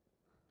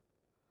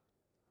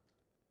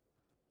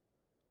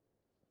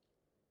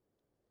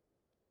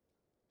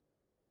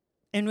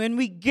 And when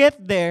we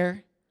get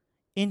there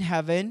in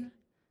heaven,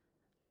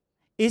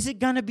 is it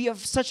going to be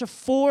such a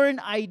foreign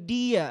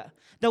idea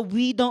that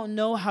we don't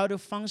know how to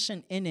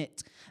function in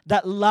it?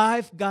 That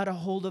life got a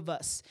hold of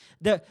us.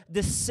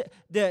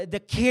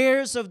 The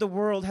cares of the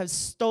world have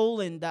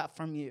stolen that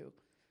from you.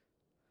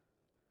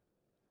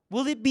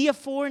 Will it be a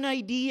foreign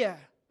idea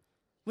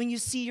when you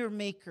see your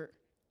Maker?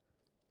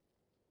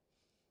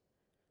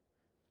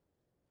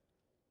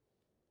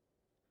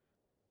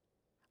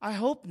 I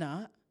hope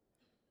not.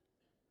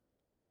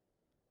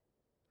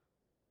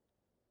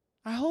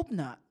 I hope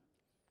not.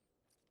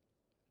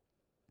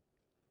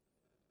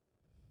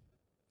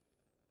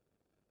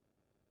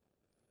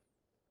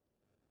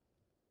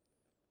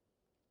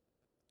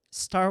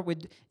 Start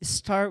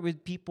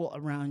with people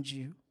around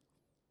you.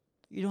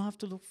 You don't have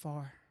to look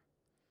far.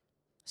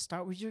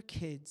 Start with your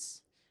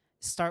kids.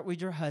 Start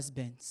with your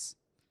husbands.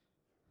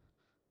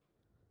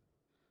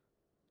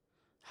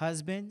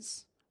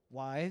 Husbands,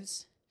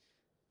 wives,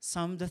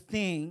 some of the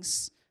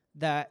things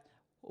that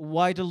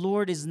why the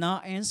Lord is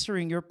not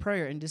answering your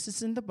prayer, and this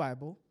is in the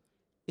Bible,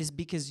 is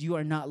because you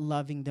are not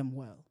loving them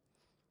well.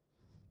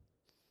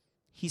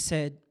 He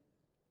said,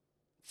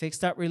 fix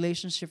that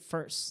relationship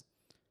first.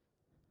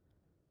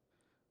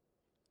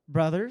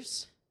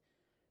 Brothers,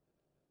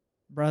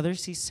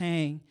 he's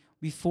saying,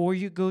 before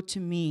you go to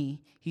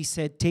me, he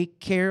said, take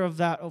care of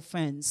that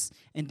offense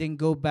and then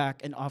go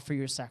back and offer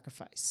your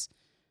sacrifice.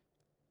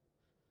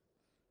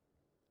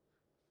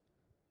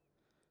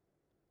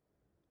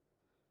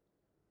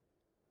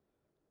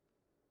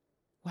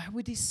 Why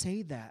would he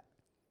say that?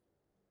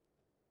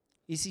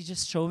 Is he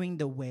just showing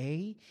the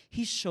way?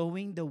 He's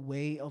showing the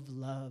way of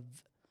love.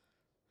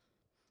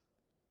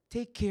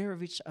 Take care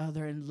of each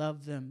other and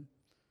love them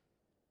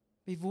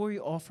before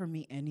you offer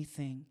me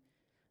anything.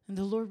 And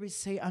the Lord would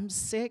say, I'm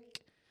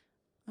sick.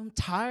 I'm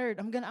tired.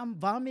 I'm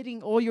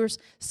vomiting all your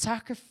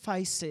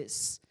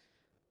sacrifices.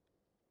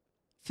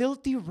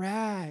 Filthy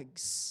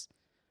rags.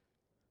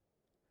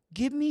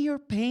 Give me your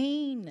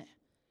pain.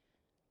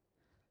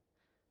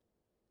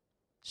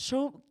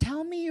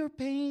 Tell me your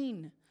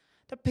pain,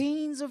 the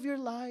pains of your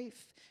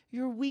life,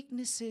 your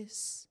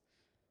weaknesses.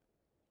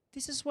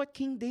 This is what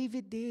King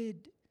David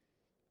did,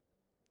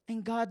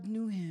 and God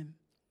knew him.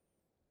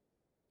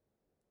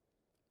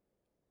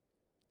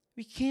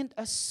 We can't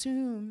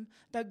assume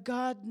that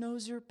God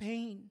knows your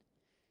pain.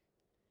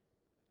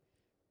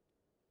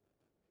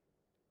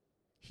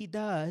 He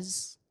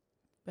does,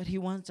 but he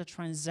wants a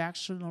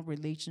transactional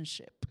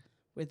relationship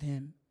with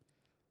him.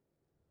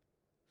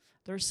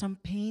 There are some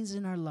pains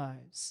in our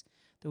lives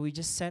that we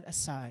just set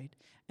aside,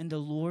 and the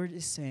Lord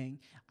is saying,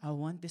 I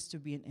want this to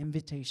be an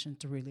invitation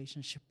to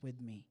relationship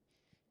with me.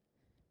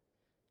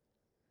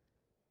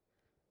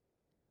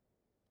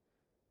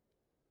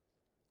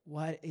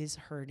 What is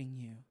hurting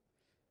you?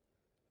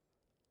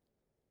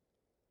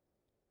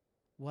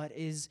 What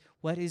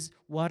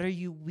are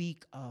you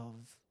weak of?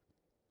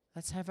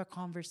 Let's have a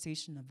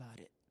conversation about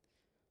it.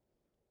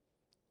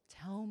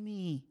 Tell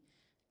me.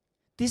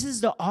 This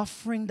is the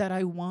offering that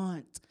I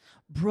want.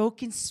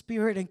 Broken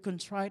spirit and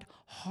contrite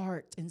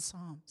heart in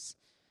Psalms.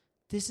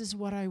 This is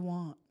what I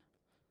want.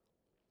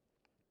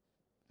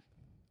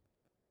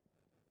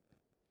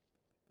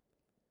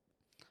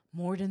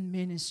 More than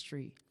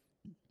ministry.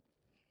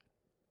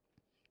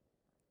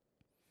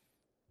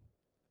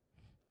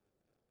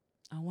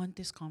 I want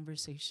this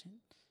conversation.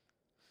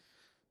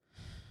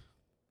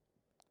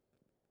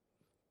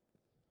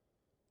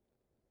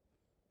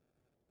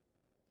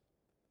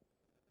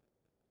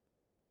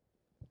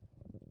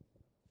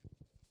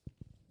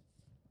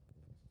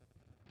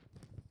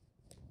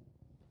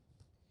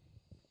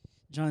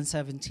 John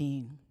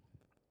 17.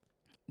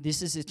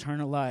 This is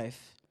eternal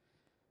life,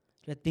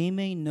 that they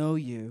may know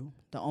you,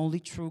 the only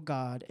true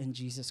God, and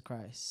Jesus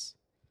Christ.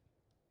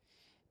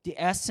 The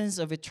essence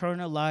of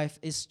eternal life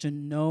is to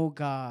know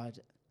God.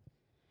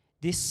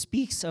 This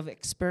speaks of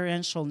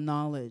experiential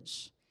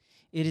knowledge.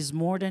 It is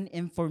more than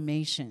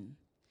information.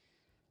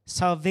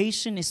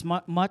 Salvation is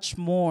much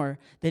more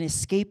than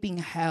escaping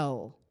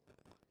hell,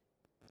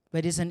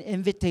 but is an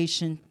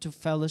invitation to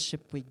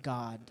fellowship with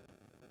God.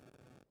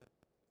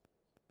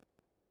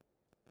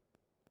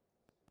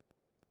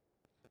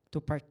 To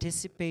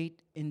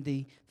participate in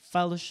the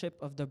fellowship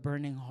of the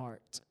burning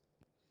heart.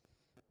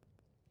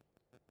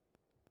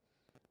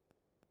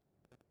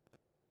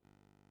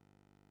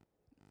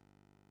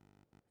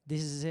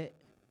 This is it.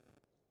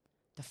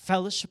 The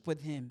fellowship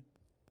with Him.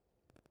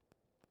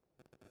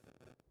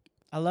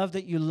 I love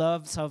that you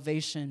love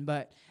salvation,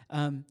 but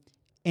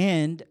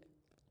and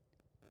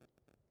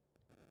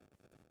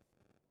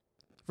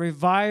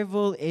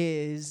revival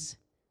is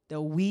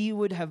that we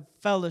would have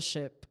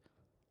fellowship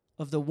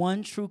of the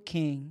one true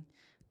King,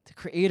 the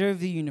creator of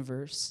the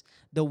universe,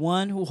 the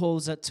one who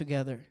holds it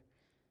together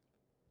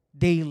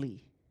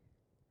daily.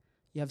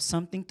 You have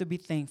something to be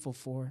thankful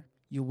for.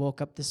 you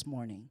woke up this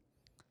morning.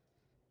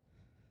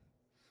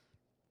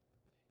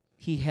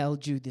 He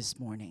held you this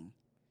morning.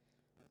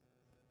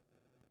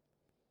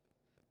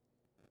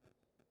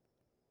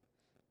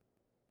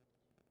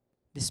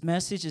 This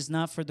message is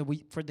not for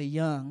the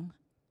young.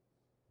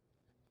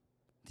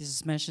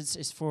 This message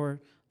is for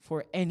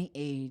any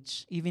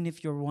age, even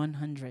if you're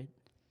 100.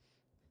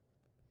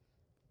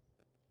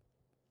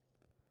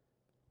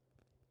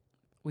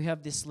 We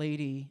have this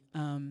lady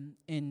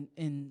in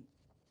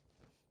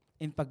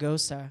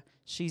Pagosa.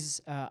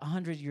 She's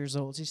 100 years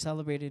old. She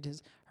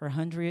celebrated her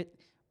 100th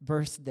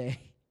birthday,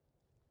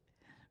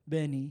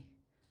 Benny.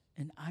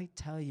 And I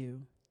tell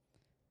you,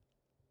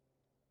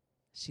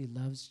 she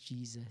loves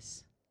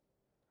Jesus.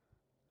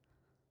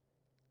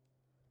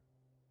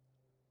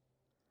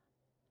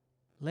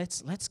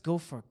 Let's go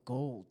for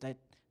gold.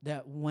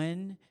 That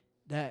when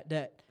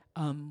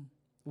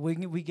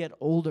we get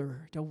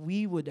older, that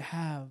we would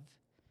have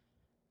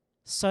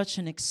such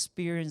an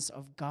experience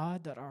of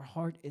God that our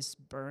heart is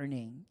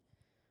burning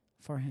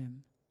for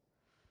Him.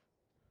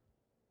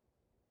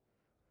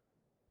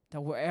 That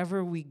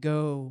wherever we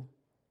go,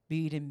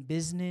 be it in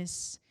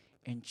business,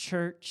 in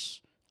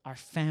church, our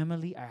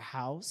family, our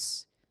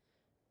house,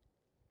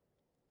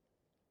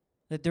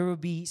 that there will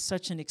be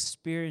such an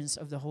experience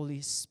of the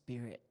Holy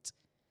Spirit.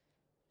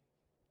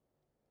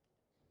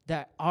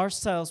 That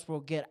ourselves will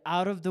get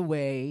out of the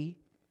way,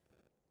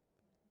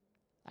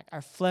 like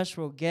our flesh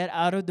will get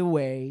out of the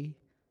way,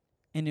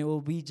 and it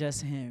will be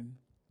just Him.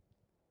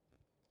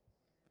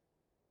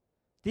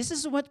 This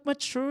is what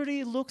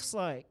maturity looks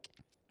like.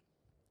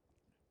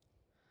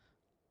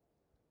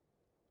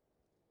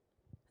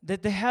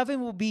 That the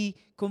heaven will be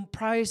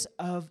comprised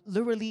of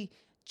literally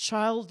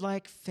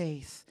childlike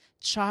faith,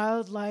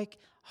 childlike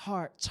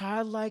heart,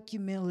 childlike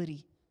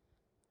humility.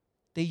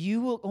 That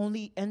you will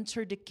only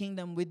enter the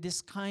kingdom with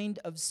this kind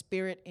of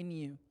spirit in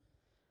you.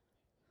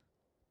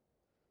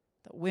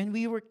 That when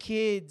we were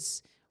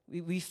kids,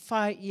 we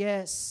fight,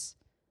 yes.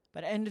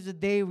 But at the end of the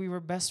day, we were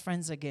best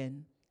friends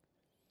again.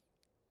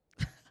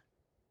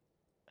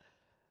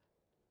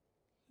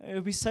 It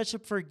will be such a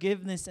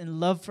forgiveness and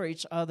love for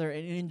each other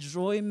and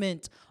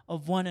enjoyment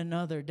of one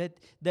another.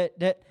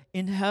 That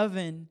in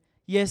heaven,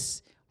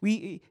 yes,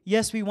 we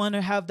want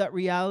to have that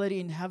reality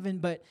in heaven,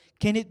 but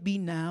can it be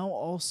now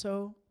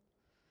also?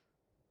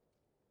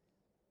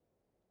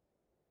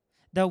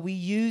 That we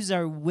use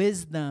our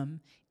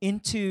wisdom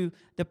into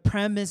the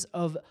premise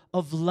of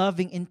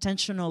loving,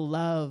 intentional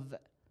love.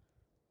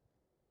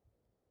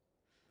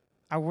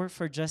 I work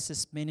for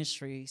Justice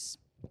Ministries,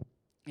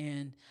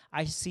 and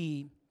I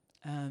see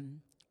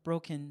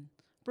broken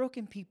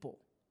people.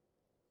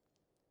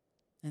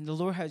 And the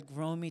Lord has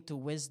grown me to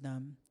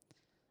wisdom.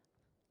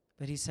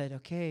 But He said,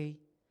 okay,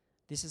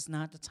 this is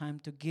not the time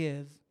to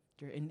give.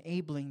 You're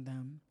enabling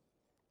them.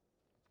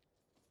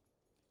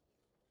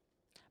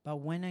 But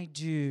when I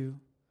do,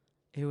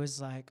 it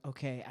was like,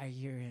 okay, I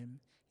hear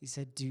Him. He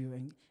said, do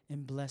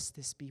and bless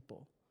these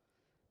people.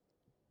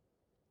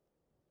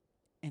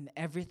 And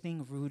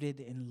everything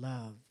rooted in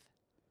love.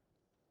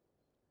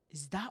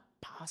 Is that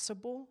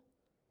possible?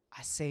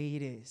 I say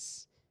it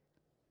is.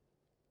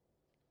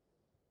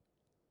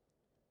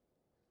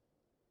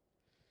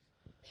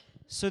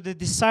 So the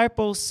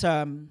disciples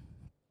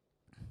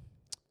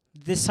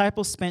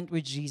spent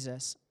with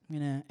Jesus. I'm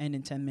going to end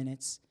in 10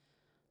 minutes.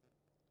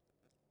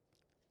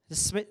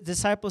 The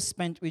disciples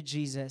spent with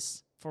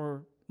Jesus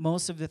for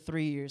most of the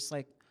 3 years,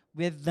 like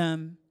with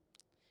them.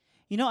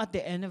 You know, at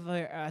the end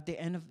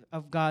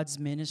of God's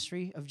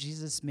ministry, of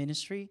Jesus'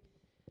 ministry,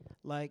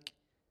 like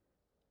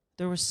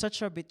there was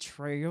such a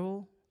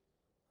betrayal.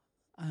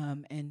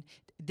 And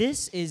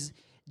this is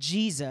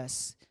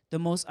Jesus, the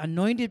most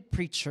anointed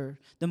preacher,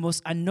 the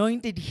most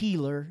anointed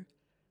healer,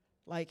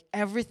 like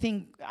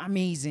everything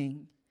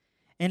amazing.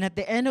 And at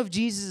the end of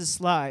Jesus'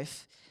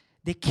 life,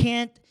 they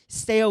can't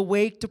stay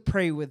awake to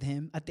pray with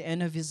Him at the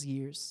end of His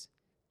years.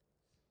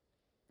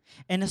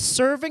 And a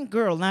servant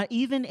girl, not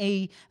even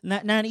a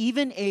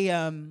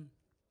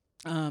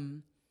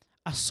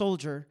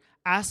soldier,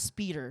 asked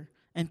Peter,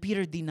 and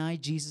Peter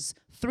denied Jesus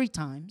 3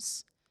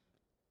 times.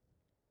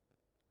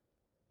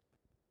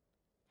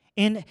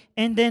 And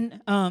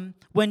then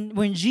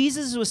when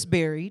Jesus was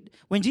buried,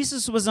 when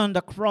Jesus was on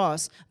the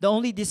cross, the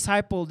only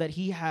disciple that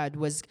He had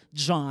was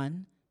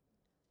John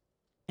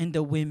in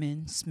the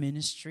women's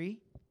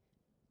ministry.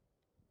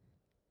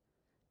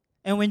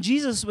 And when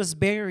Jesus was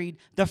buried,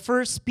 the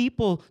first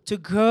people to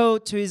go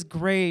to His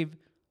grave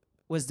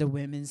was the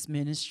women's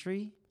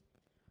ministry,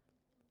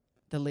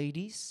 the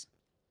ladies.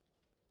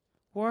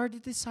 Where are the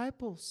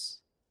disciples?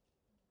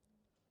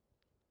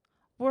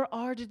 Where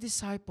are the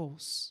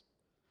disciples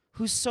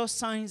who saw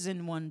signs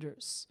and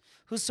wonders,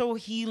 who saw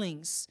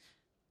healings,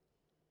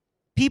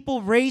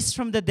 people raised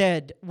from the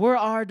dead? Where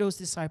are those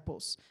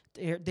disciples?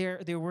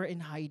 They were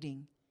in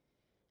hiding.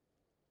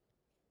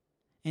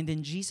 And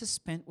then Jesus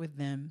spent with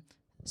them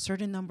a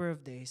certain number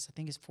of days, I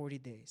think it's 40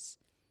 days.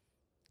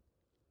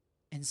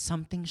 And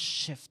something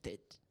shifted.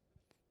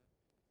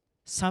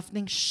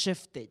 Something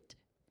shifted.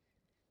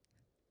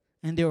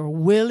 and they were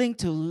willing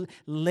to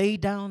lay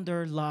down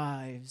their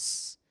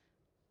lives,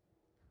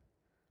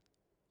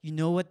 you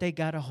know what they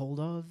got a hold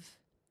of?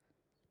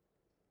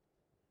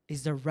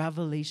 Is the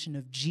revelation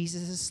of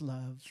Jesus'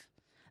 love,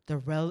 the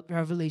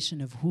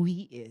revelation of who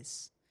He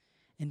is.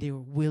 And they were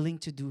willing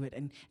to do it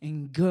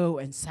and go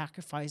and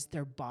sacrifice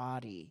their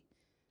body.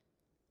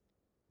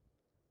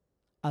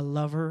 A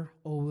lover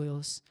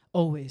always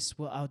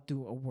will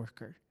outdo a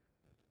worker.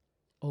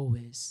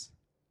 Always.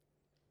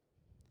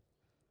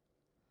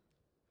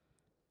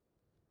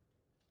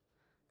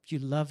 If you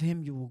love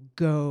Him, you will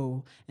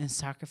go and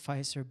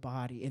sacrifice your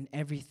body and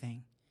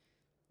everything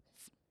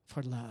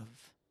for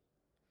love.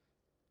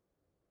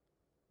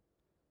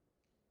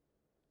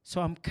 So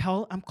I'm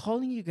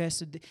calling you guys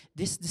to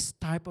this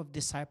type of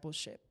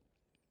discipleship.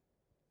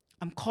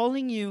 I'm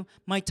calling you.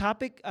 My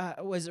topic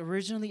was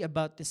originally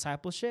about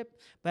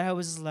discipleship, but I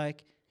was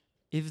like,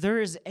 if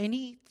there's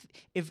any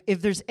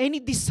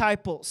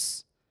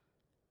disciples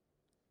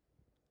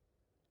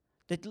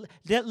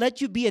that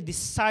let you be a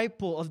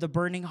disciple of the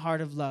burning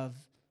heart of love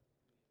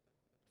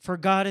for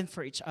God and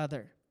for each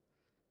other.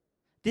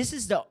 This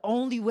is the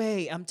only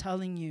way, I'm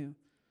telling you.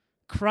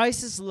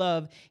 Christ's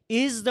love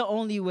is the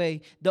only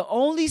way, the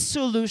only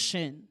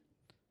solution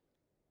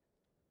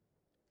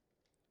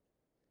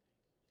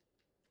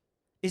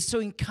is to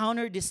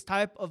encounter this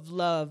type of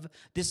love,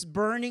 this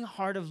burning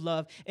heart of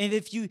love. And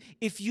if you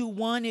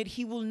want it,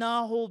 He will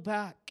not hold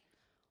back.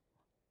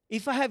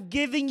 If I have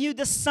given you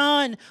the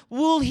Son,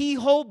 will He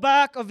hold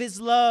back of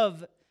His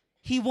love?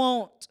 He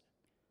won't.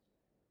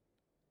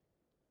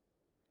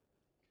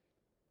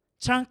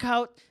 Chunk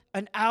out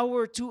an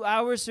hour, 2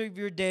 hours of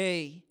your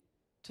day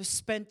to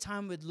spend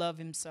time with love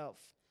Himself.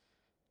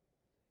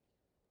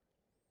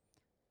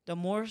 The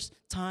more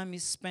time you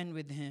spend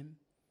with Him,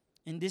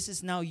 and this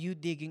is now you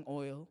digging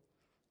oil,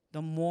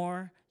 the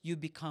more you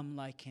become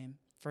like Him.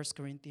 1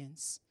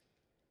 Corinthians.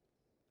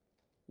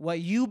 What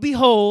you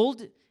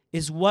behold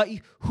is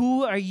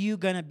who are you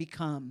going to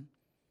become?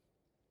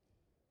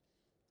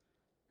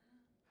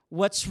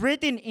 What's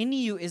written in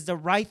you is the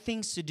right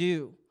things to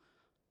do.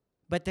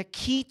 But the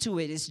key to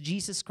it is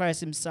Jesus Christ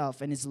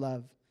Himself and His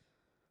love.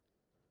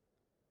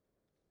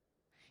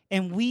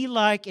 And we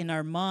like in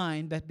our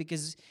mind, but we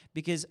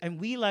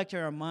like in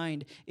our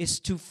mind is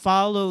to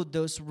follow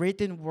those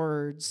written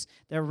words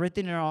that are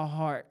written in our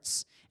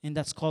hearts. And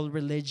that's called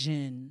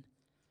religion.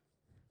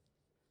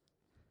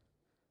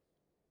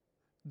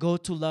 Go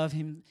to love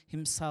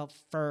Himself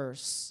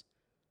first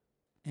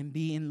and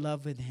be in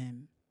love with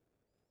Him.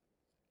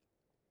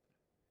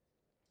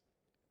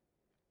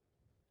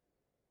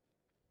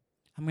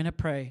 I'm going to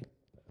pray.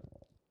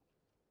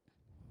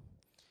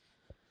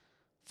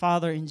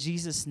 Father, in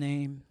Jesus'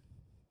 name,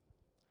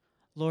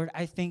 Lord,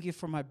 I thank You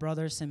for my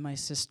brothers and my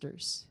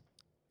sisters.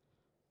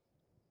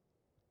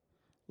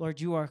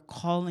 Lord, You are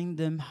calling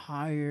them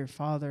higher,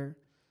 Father,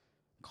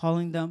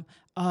 calling them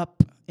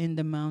up in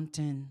the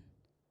mountain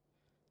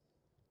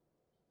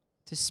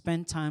to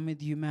spend time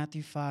with You,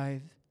 Matthew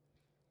 5,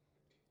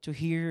 to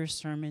hear Your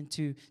sermon,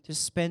 to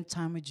spend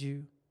time with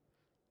You.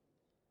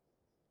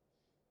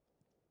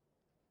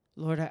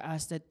 Lord, I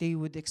ask that they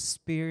would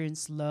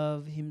experience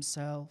love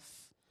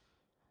Himself.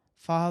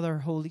 Father,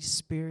 Holy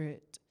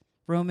Spirit,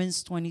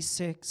 Romans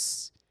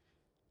 26,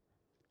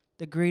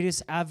 the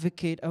greatest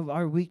advocate of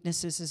our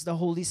weaknesses is the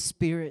Holy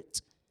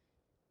Spirit.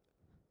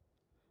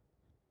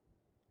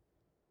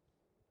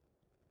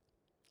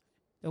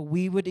 That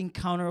we would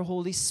encounter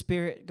Holy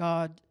Spirit,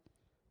 God,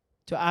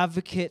 to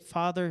advocate,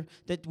 Father,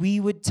 that we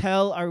would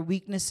tell our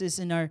weaknesses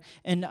and our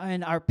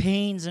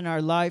pains in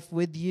our life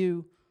with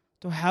You,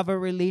 to have a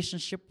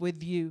relationship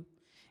with You.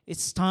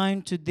 It's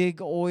time to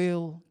dig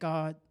oil,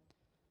 God,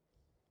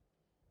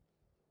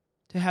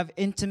 to have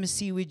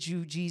intimacy with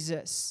You,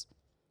 Jesus.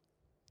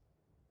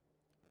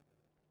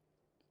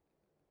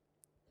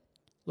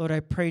 Lord, I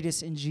pray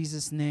this in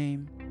Jesus'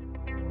 name.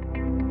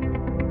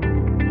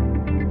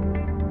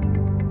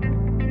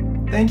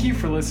 Thank you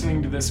for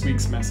listening to this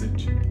week's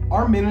message.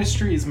 Our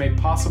ministry is made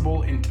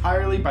possible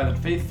entirely by the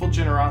faithful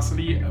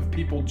generosity of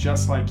people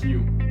just like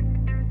you.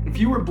 If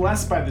you were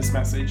blessed by this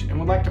message and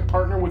would like to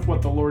partner with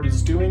what the Lord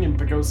is doing in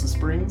Pagosa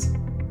Springs,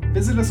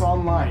 visit us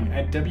online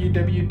at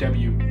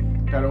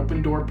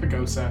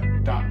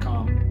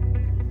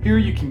www.opendoorpagosa.com. Here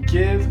you can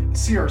give,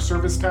 see our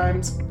service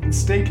times, and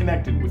stay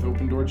connected with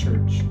Open Door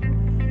Church.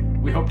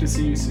 We hope to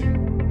see you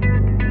soon.